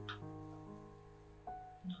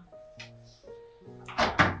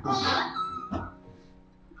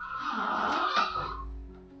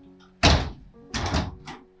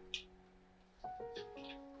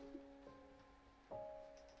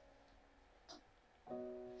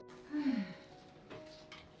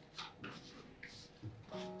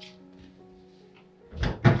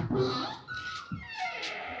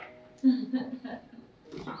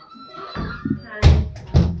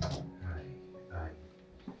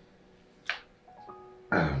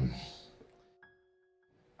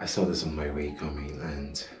 I saw this on my way coming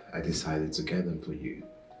and I decided to get them for you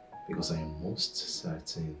because I am most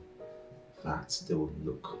certain that they will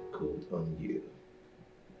look good on you.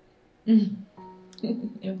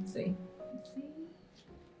 You'll see.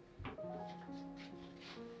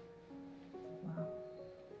 Wow.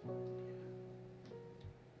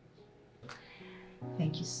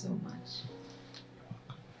 Thank you so much.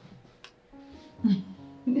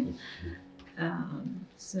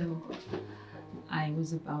 So I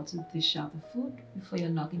was about to dish out the food before your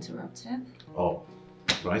knock interrupted. Oh,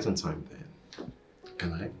 right on time then.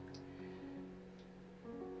 Can I?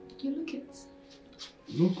 You look it.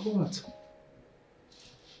 Look what?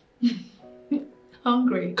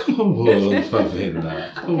 Hungry. Come on,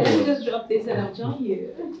 Pavella. Come Let me on. just drop this and I'll join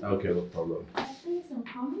you. Okay, no problem. Please, I'm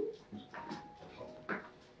coming.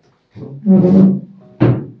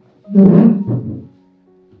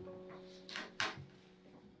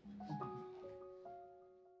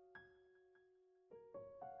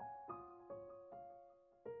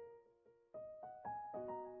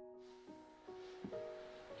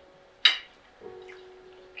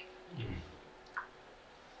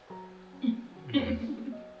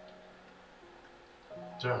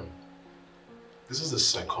 John, this is the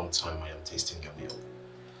second time I am tasting your meal.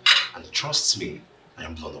 And trust me, I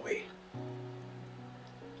am blown away.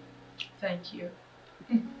 Thank you.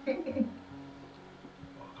 Welcome.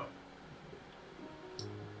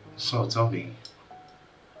 So tell me,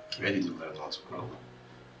 where did you learn how to grow?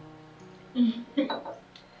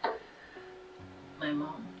 My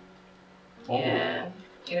mom. Oh. Yeah,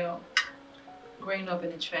 you know, growing up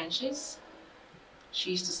in the trenches,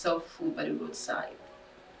 she used to sell food by the roadside.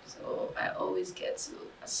 So I always get to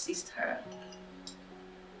assist her.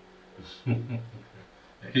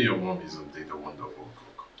 Your mom is indeed a wonderful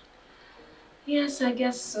cook. Yes, I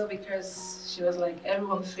guess so, because she was like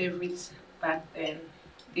everyone's favorite back then.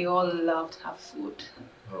 They all loved her food.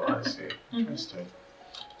 Oh, I see. Interesting.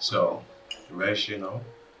 So, where is she now?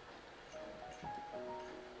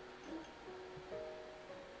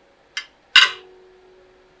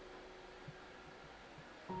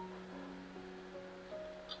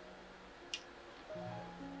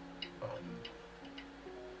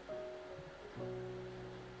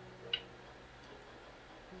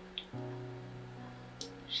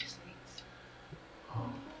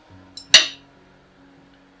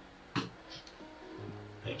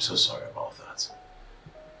 I'm so sorry about that.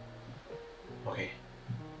 Okay.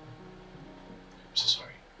 I'm so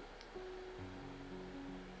sorry.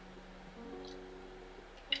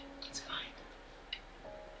 It's fine.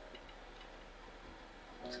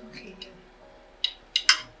 It's okay.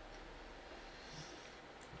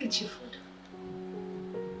 Get your food.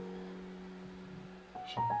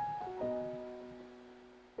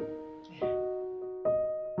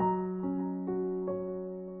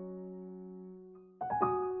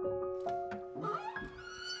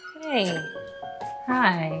 Hey.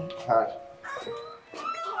 Hi.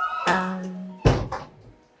 Hi.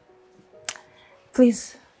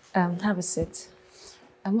 Please, have a seat.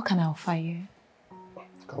 What can I offer you?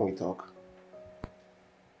 Can we talk?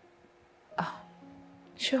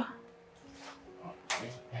 Sure.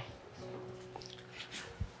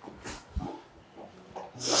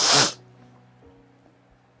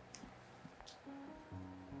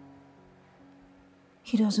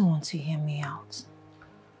 He doesn't want to hear me out.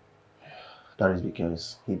 That is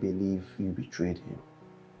because he believed you betrayed him.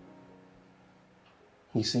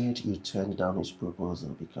 He said you turned down his proposal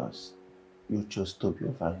because you chose Toby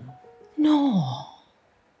over him. No.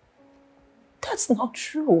 That's not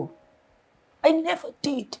true. I never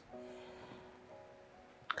did.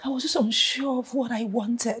 I was just unsure of what I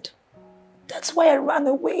wanted. That's why I ran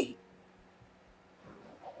away.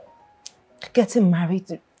 Getting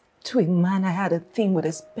married to a man I had a thing with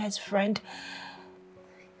his best friend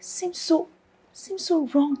seems so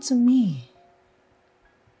wrong to me.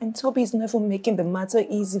 And Toby's never making the matter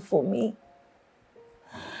easy for me.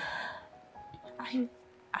 I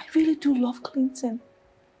really do love Clinton.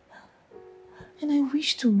 And I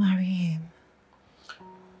wish to marry him.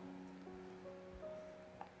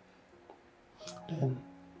 Then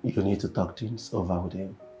you need to talk things over with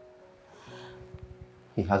him.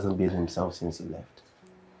 He hasn't been himself since he left.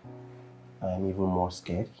 I am even more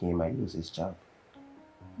scared he might lose his job.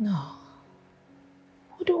 No.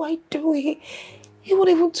 What do I do? He won't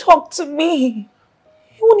even talk to me.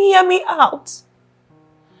 He won't hear me out.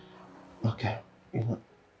 Okay, you know,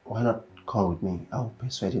 why not come with me? I'll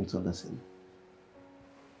persuade him to listen.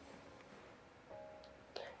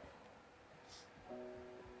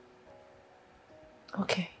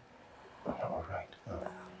 Okay. All right.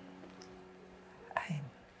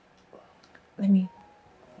 Let me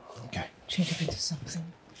Okay. change it into something.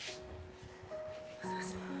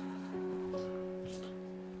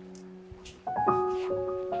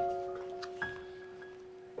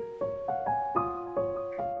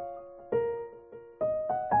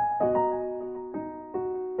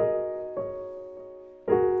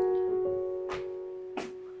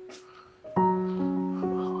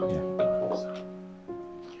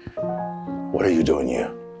 What are you doing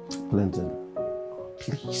here? Clinton,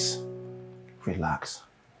 please, relax.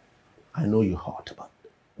 I know you're hot, but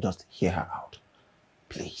just hear her out.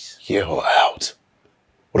 Please. Hear her out?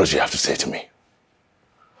 What does she have to say to me?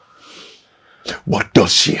 What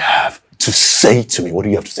does she have to say to me? What do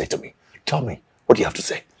you have to say to me? Tell me. What do you have to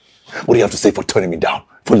say? What do you have to say for turning me down?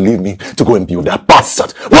 For leaving me to go and be with that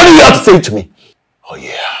bastard? What do you have to say to me? Oh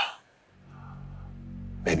yeah.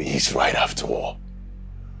 Maybe he's right after all.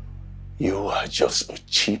 You are just a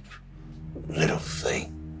cheap little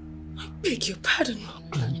thing. I beg your pardon.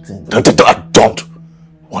 Clinton. I don't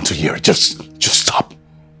want to hear it. Just stop.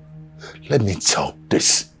 Let me tell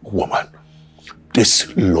this woman,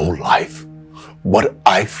 this lowlife, what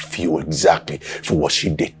I feel exactly for what she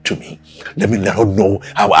did to me. Let her know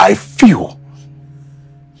how I feel.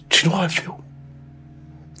 Do you know how I feel?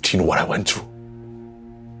 Do you know what I went through?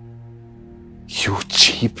 You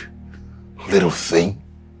cheap little thing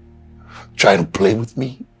trying to play with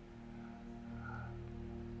me.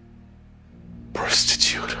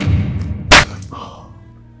 Prostitute.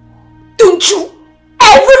 Don't you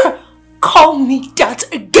ever call me that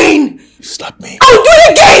again! You slapped me. I'll do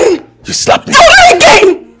it again! You slapped me. I'll do it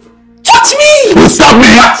again! Touch me! stop me!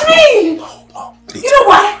 Watch me! No, please. You know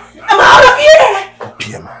what? I'm out of here!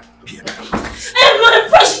 Be a man, be a man. I am not a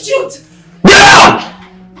prostitute! Get out!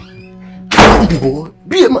 Come on, boy,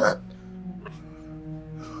 be a man.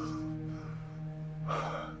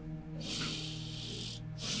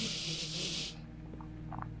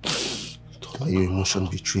 Don't let your emotion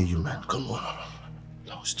betray you, man. Come on.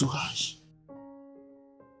 That was too harsh.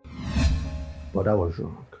 But that was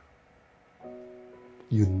wrong.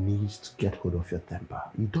 You need to get hold of your temper.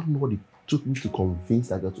 You don't know what it took me to convince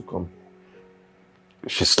that girl to come here.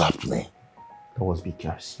 She stopped me. That was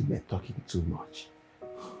because you were talking too much.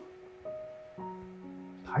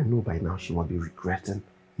 I know by now she won't be regretting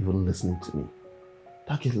even listening to me.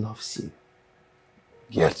 That girl loves you.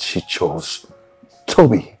 Yet she chose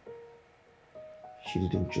Toby. She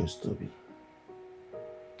didn't choose Toby.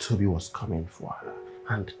 Toby was coming for her,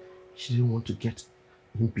 and she didn't want to get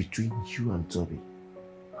in between you and Toby.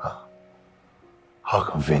 How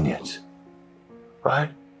convenient, right?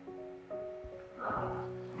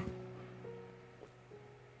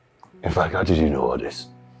 In fact, how did you know all this?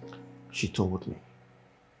 She told me.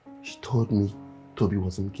 She told me Toby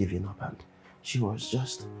wasn't giving up, and she was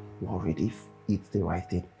just worried if it's the right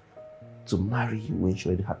thing to marry you when she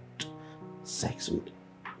already had sex with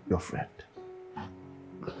your friend.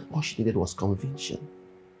 All she needed was conviction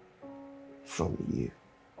from you.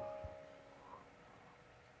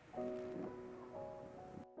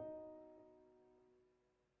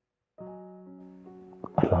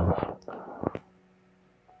 I love her.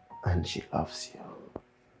 And she loves you.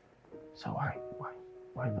 So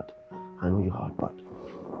why not? I know you're hard, but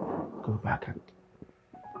go back and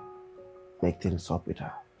make things up with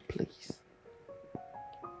her, please.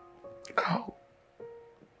 Cow.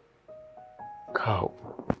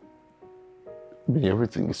 I mean,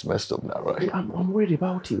 everything is messed up now, right? I'm worried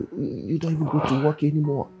about you. You don't even go to work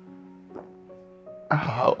anymore.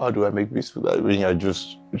 How do I make peace with that? I mean, I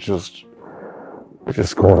just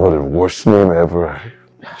called her the worst name ever. I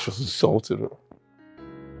just insulted her.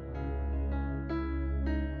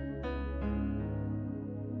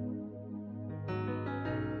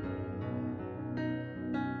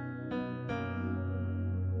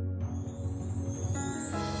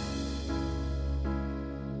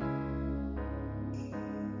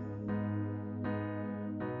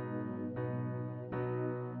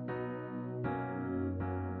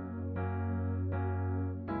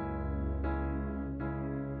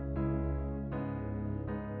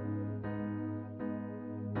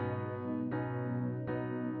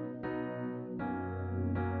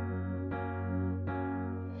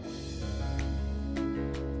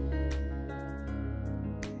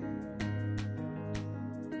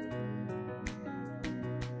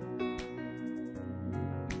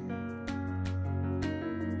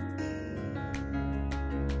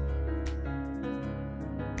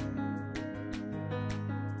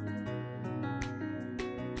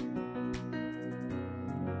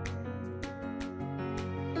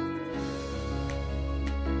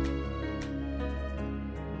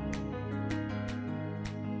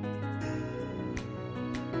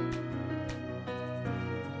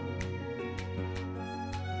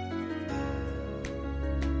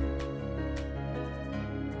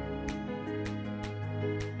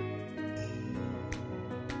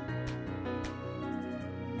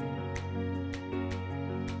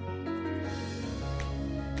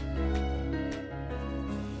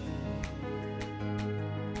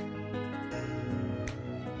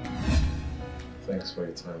 Thanks for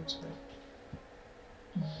your time today.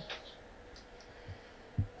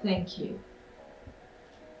 Thank you.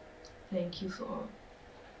 Thank you for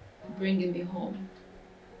bringing me home.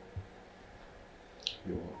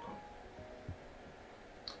 You're welcome.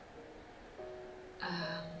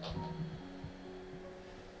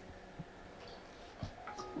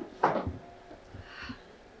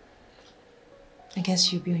 I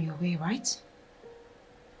guess you'll be on your way, right?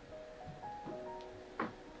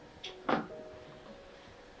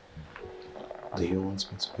 Do you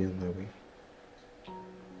want me to be on my way?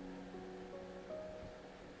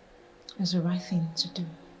 It's the right thing to do.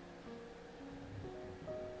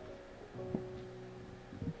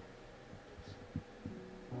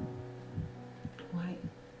 Why?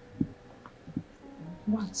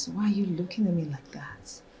 What? Why are you looking at me like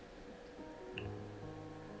that?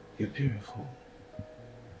 You're beautiful.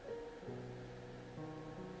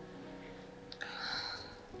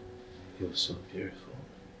 You're so beautiful,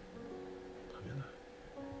 Pamela.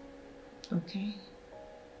 Okay.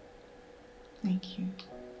 Thank you.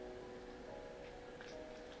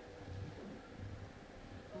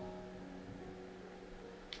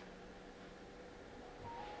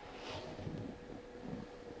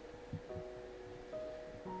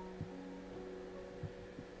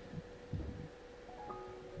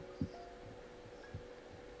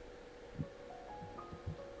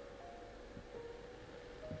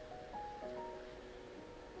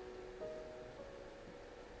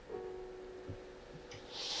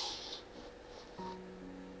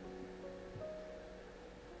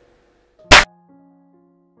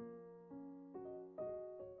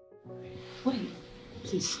 What are you?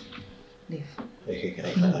 Please, leave. Hey,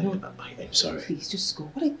 No, I'm sorry. Please, just go.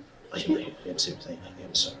 What are you? I'm serious.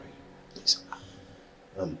 I'm sorry. Please.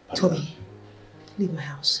 Pamela. Toby, leave my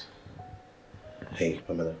house. Hey,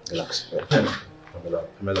 Pamela, relax.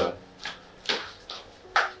 Pamela.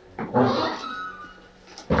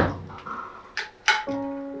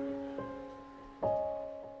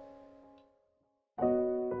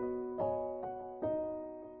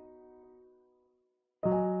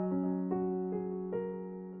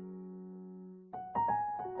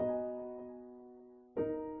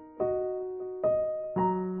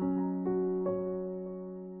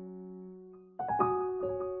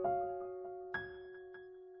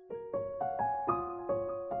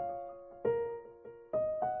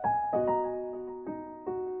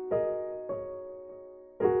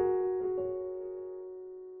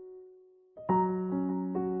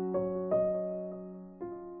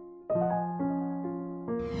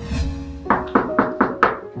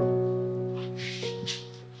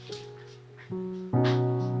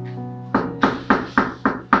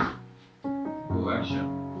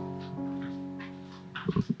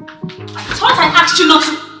 I thought I asked you not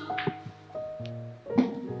to.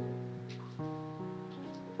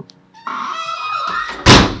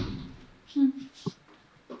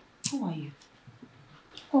 Who are you?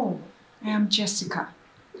 Oh, I am Jessica,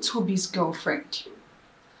 Toby's girlfriend.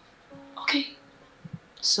 Okay.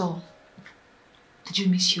 So, did you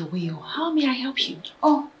miss your way or how may I help you?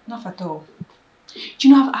 Oh, not at all. Do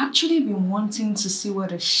you know, I've actually been wanting to see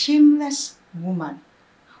what a shameless woman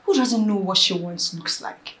who doesn't know what she wants looks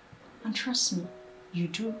like. And trust me, you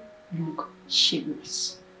do look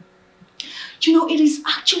shameless. Do you know, it is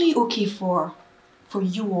actually okay for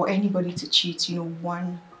you or anybody to cheat,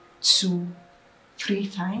 1, 2, 3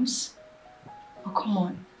 times. Oh, come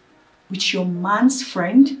on. With your man's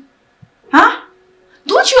friend? Huh?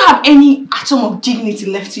 Don't you have any atom of dignity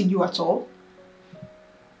left in you at all?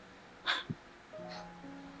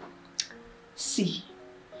 See,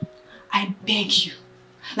 I beg you.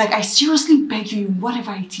 Like, I seriously beg you in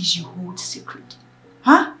whatever it is you hold secret.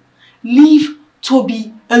 Huh? Leave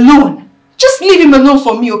Toby alone. Just leave him alone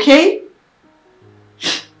for me, okay?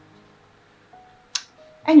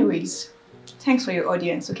 Anyways, thanks for your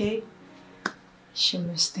audience, okay?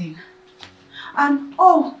 Shameless thing. And,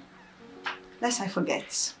 oh, lest I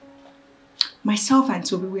forget. Myself and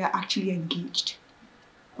Toby, we are actually engaged.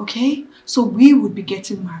 Okay? So we would be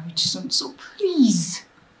getting married soon. So please,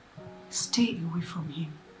 stay away from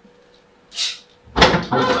him.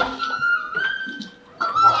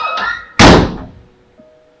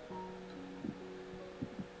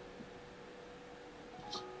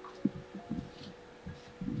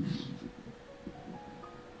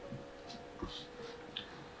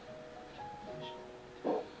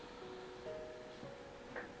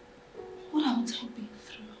 What haven't I been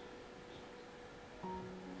through?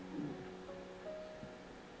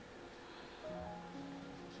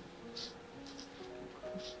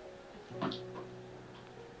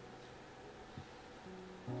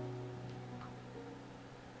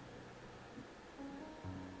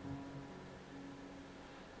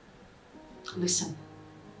 Listen,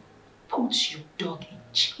 put your dog in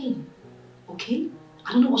chain, okay?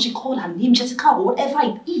 I don't know what she called her name, Jessica, or whatever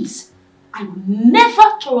it is. I will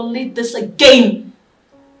never tolerate this again.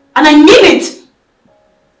 And I mean it!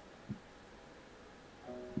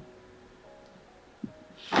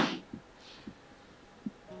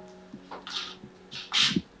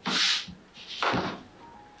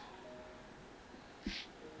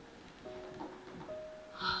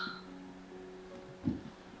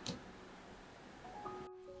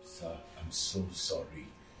 Sir, I'm so sorry.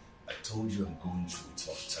 I told you I'm going through a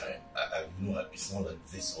tough time. It's not like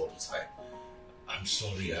this all the time. I'm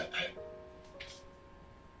sorry,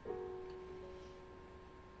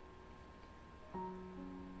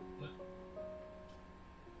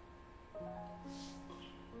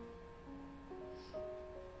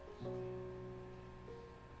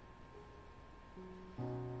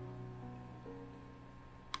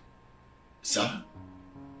 Sir?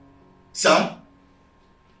 Sir?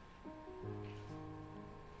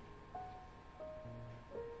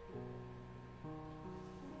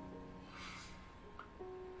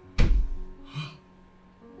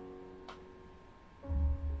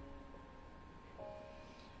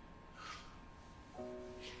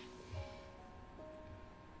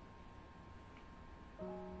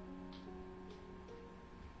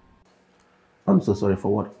 I'm so sorry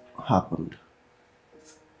for what happened.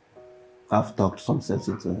 I've talked some sense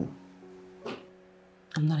into him.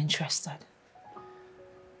 I'm not interested.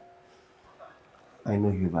 I know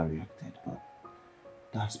you've reacted, but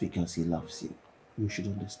that's because he loves you. You should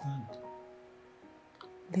understand.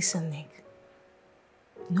 Listen, Nick.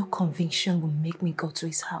 No conviction will make me go to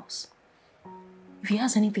his house. If he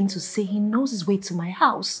has anything to say, he knows his way to my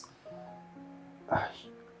house.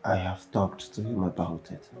 I have talked to him about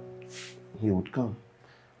it. He would come.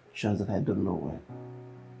 Just that I don't know when.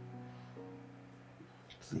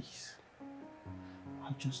 Please.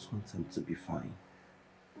 I just want him to be fine.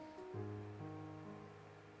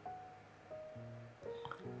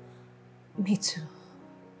 Me too.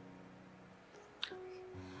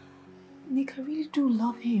 Nick, I really do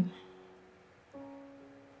love him.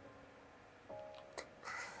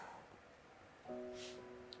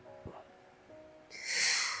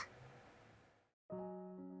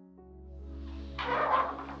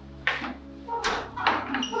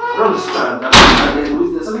 I don't understand.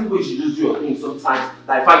 There's something you should just do your thing sometimes.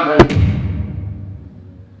 Like, find very.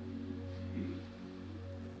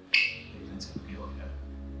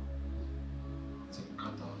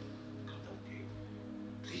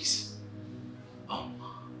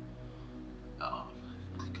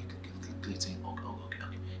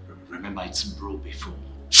 Remember, it's bro before.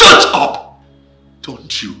 Shut up!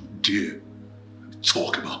 Don't you dare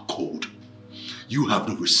talk about code. You have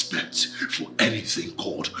no respect for anything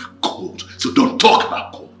called code, so don't talk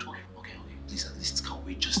about code. Okay. Please, at least can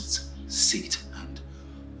we just sit and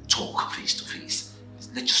talk face to face?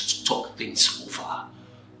 Let's just talk things over.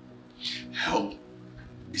 Hell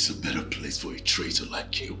is a better place for a traitor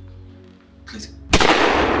like you. Please.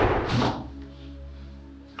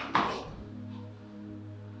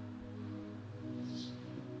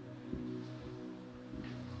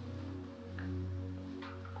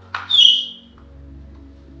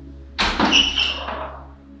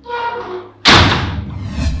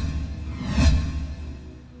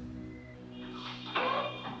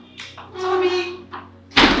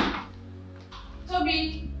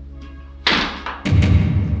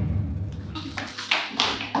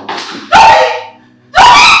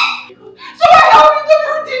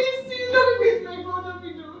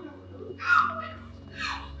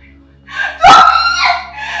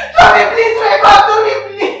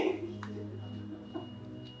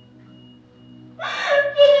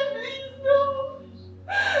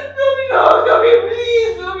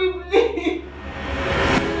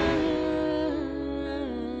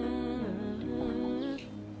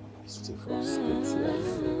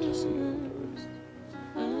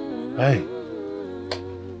 Hey.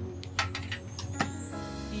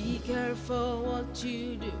 Be careful what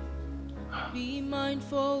you do. Be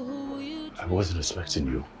mindful who you I wasn't expecting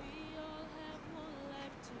you.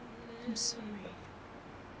 I'm sorry.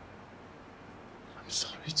 I'm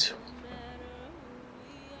sorry too.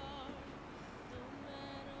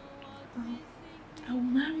 I'll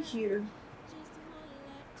marry you.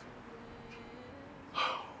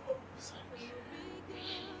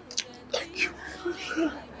 Thank you.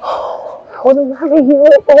 I want to marry you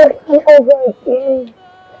over and over again.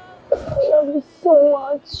 I love you so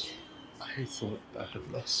much. I thought I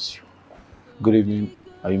had lost you. Good evening.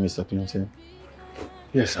 Are you Mr. Clinton?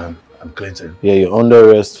 Yes, I'm Clinton. Yeah, you're under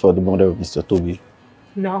arrest for the murder of Mr. Toby.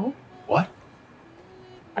 No. What?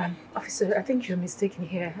 Officer, I think you're mistaken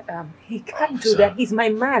here. He can't do that. He's my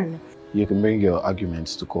man. You can bring your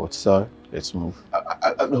arguments to court, sir. Let's move.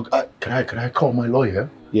 Look, can I call my lawyer?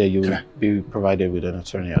 Yeah, you will be provided with an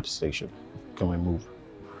attorney at the station. Can we move?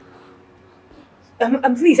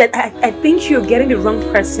 Please, I think you're getting the wrong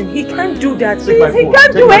person. He can't do that. Take my Please, he phone.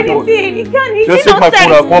 can't Take do my anything. He can't. He's Just take my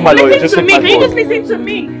phone. I'll call my lawyer. Just Listen take to me. my Can you phone. just listen to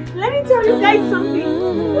me? Let me tell you guys something.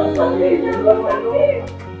 What is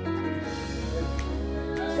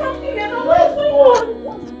going on?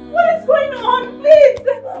 What is going on? Please.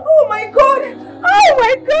 Oh my God. Oh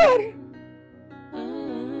my God.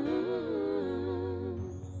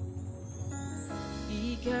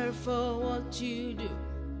 Be careful what you do.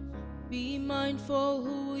 Be mindful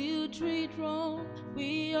who you treat wrong.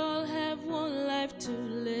 We all have one life to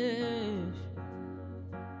live.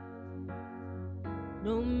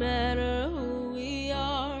 No matter who we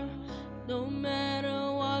are, no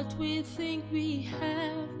matter what we think we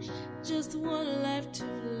have, just one life to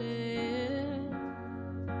live.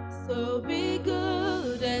 So be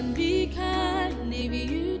good and be kind. If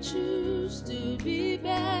you choose to be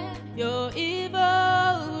bad, your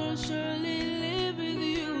evil will surely live with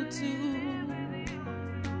you too.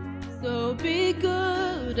 So be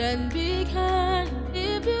good and be kind.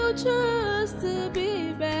 If you choose to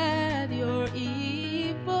be bad,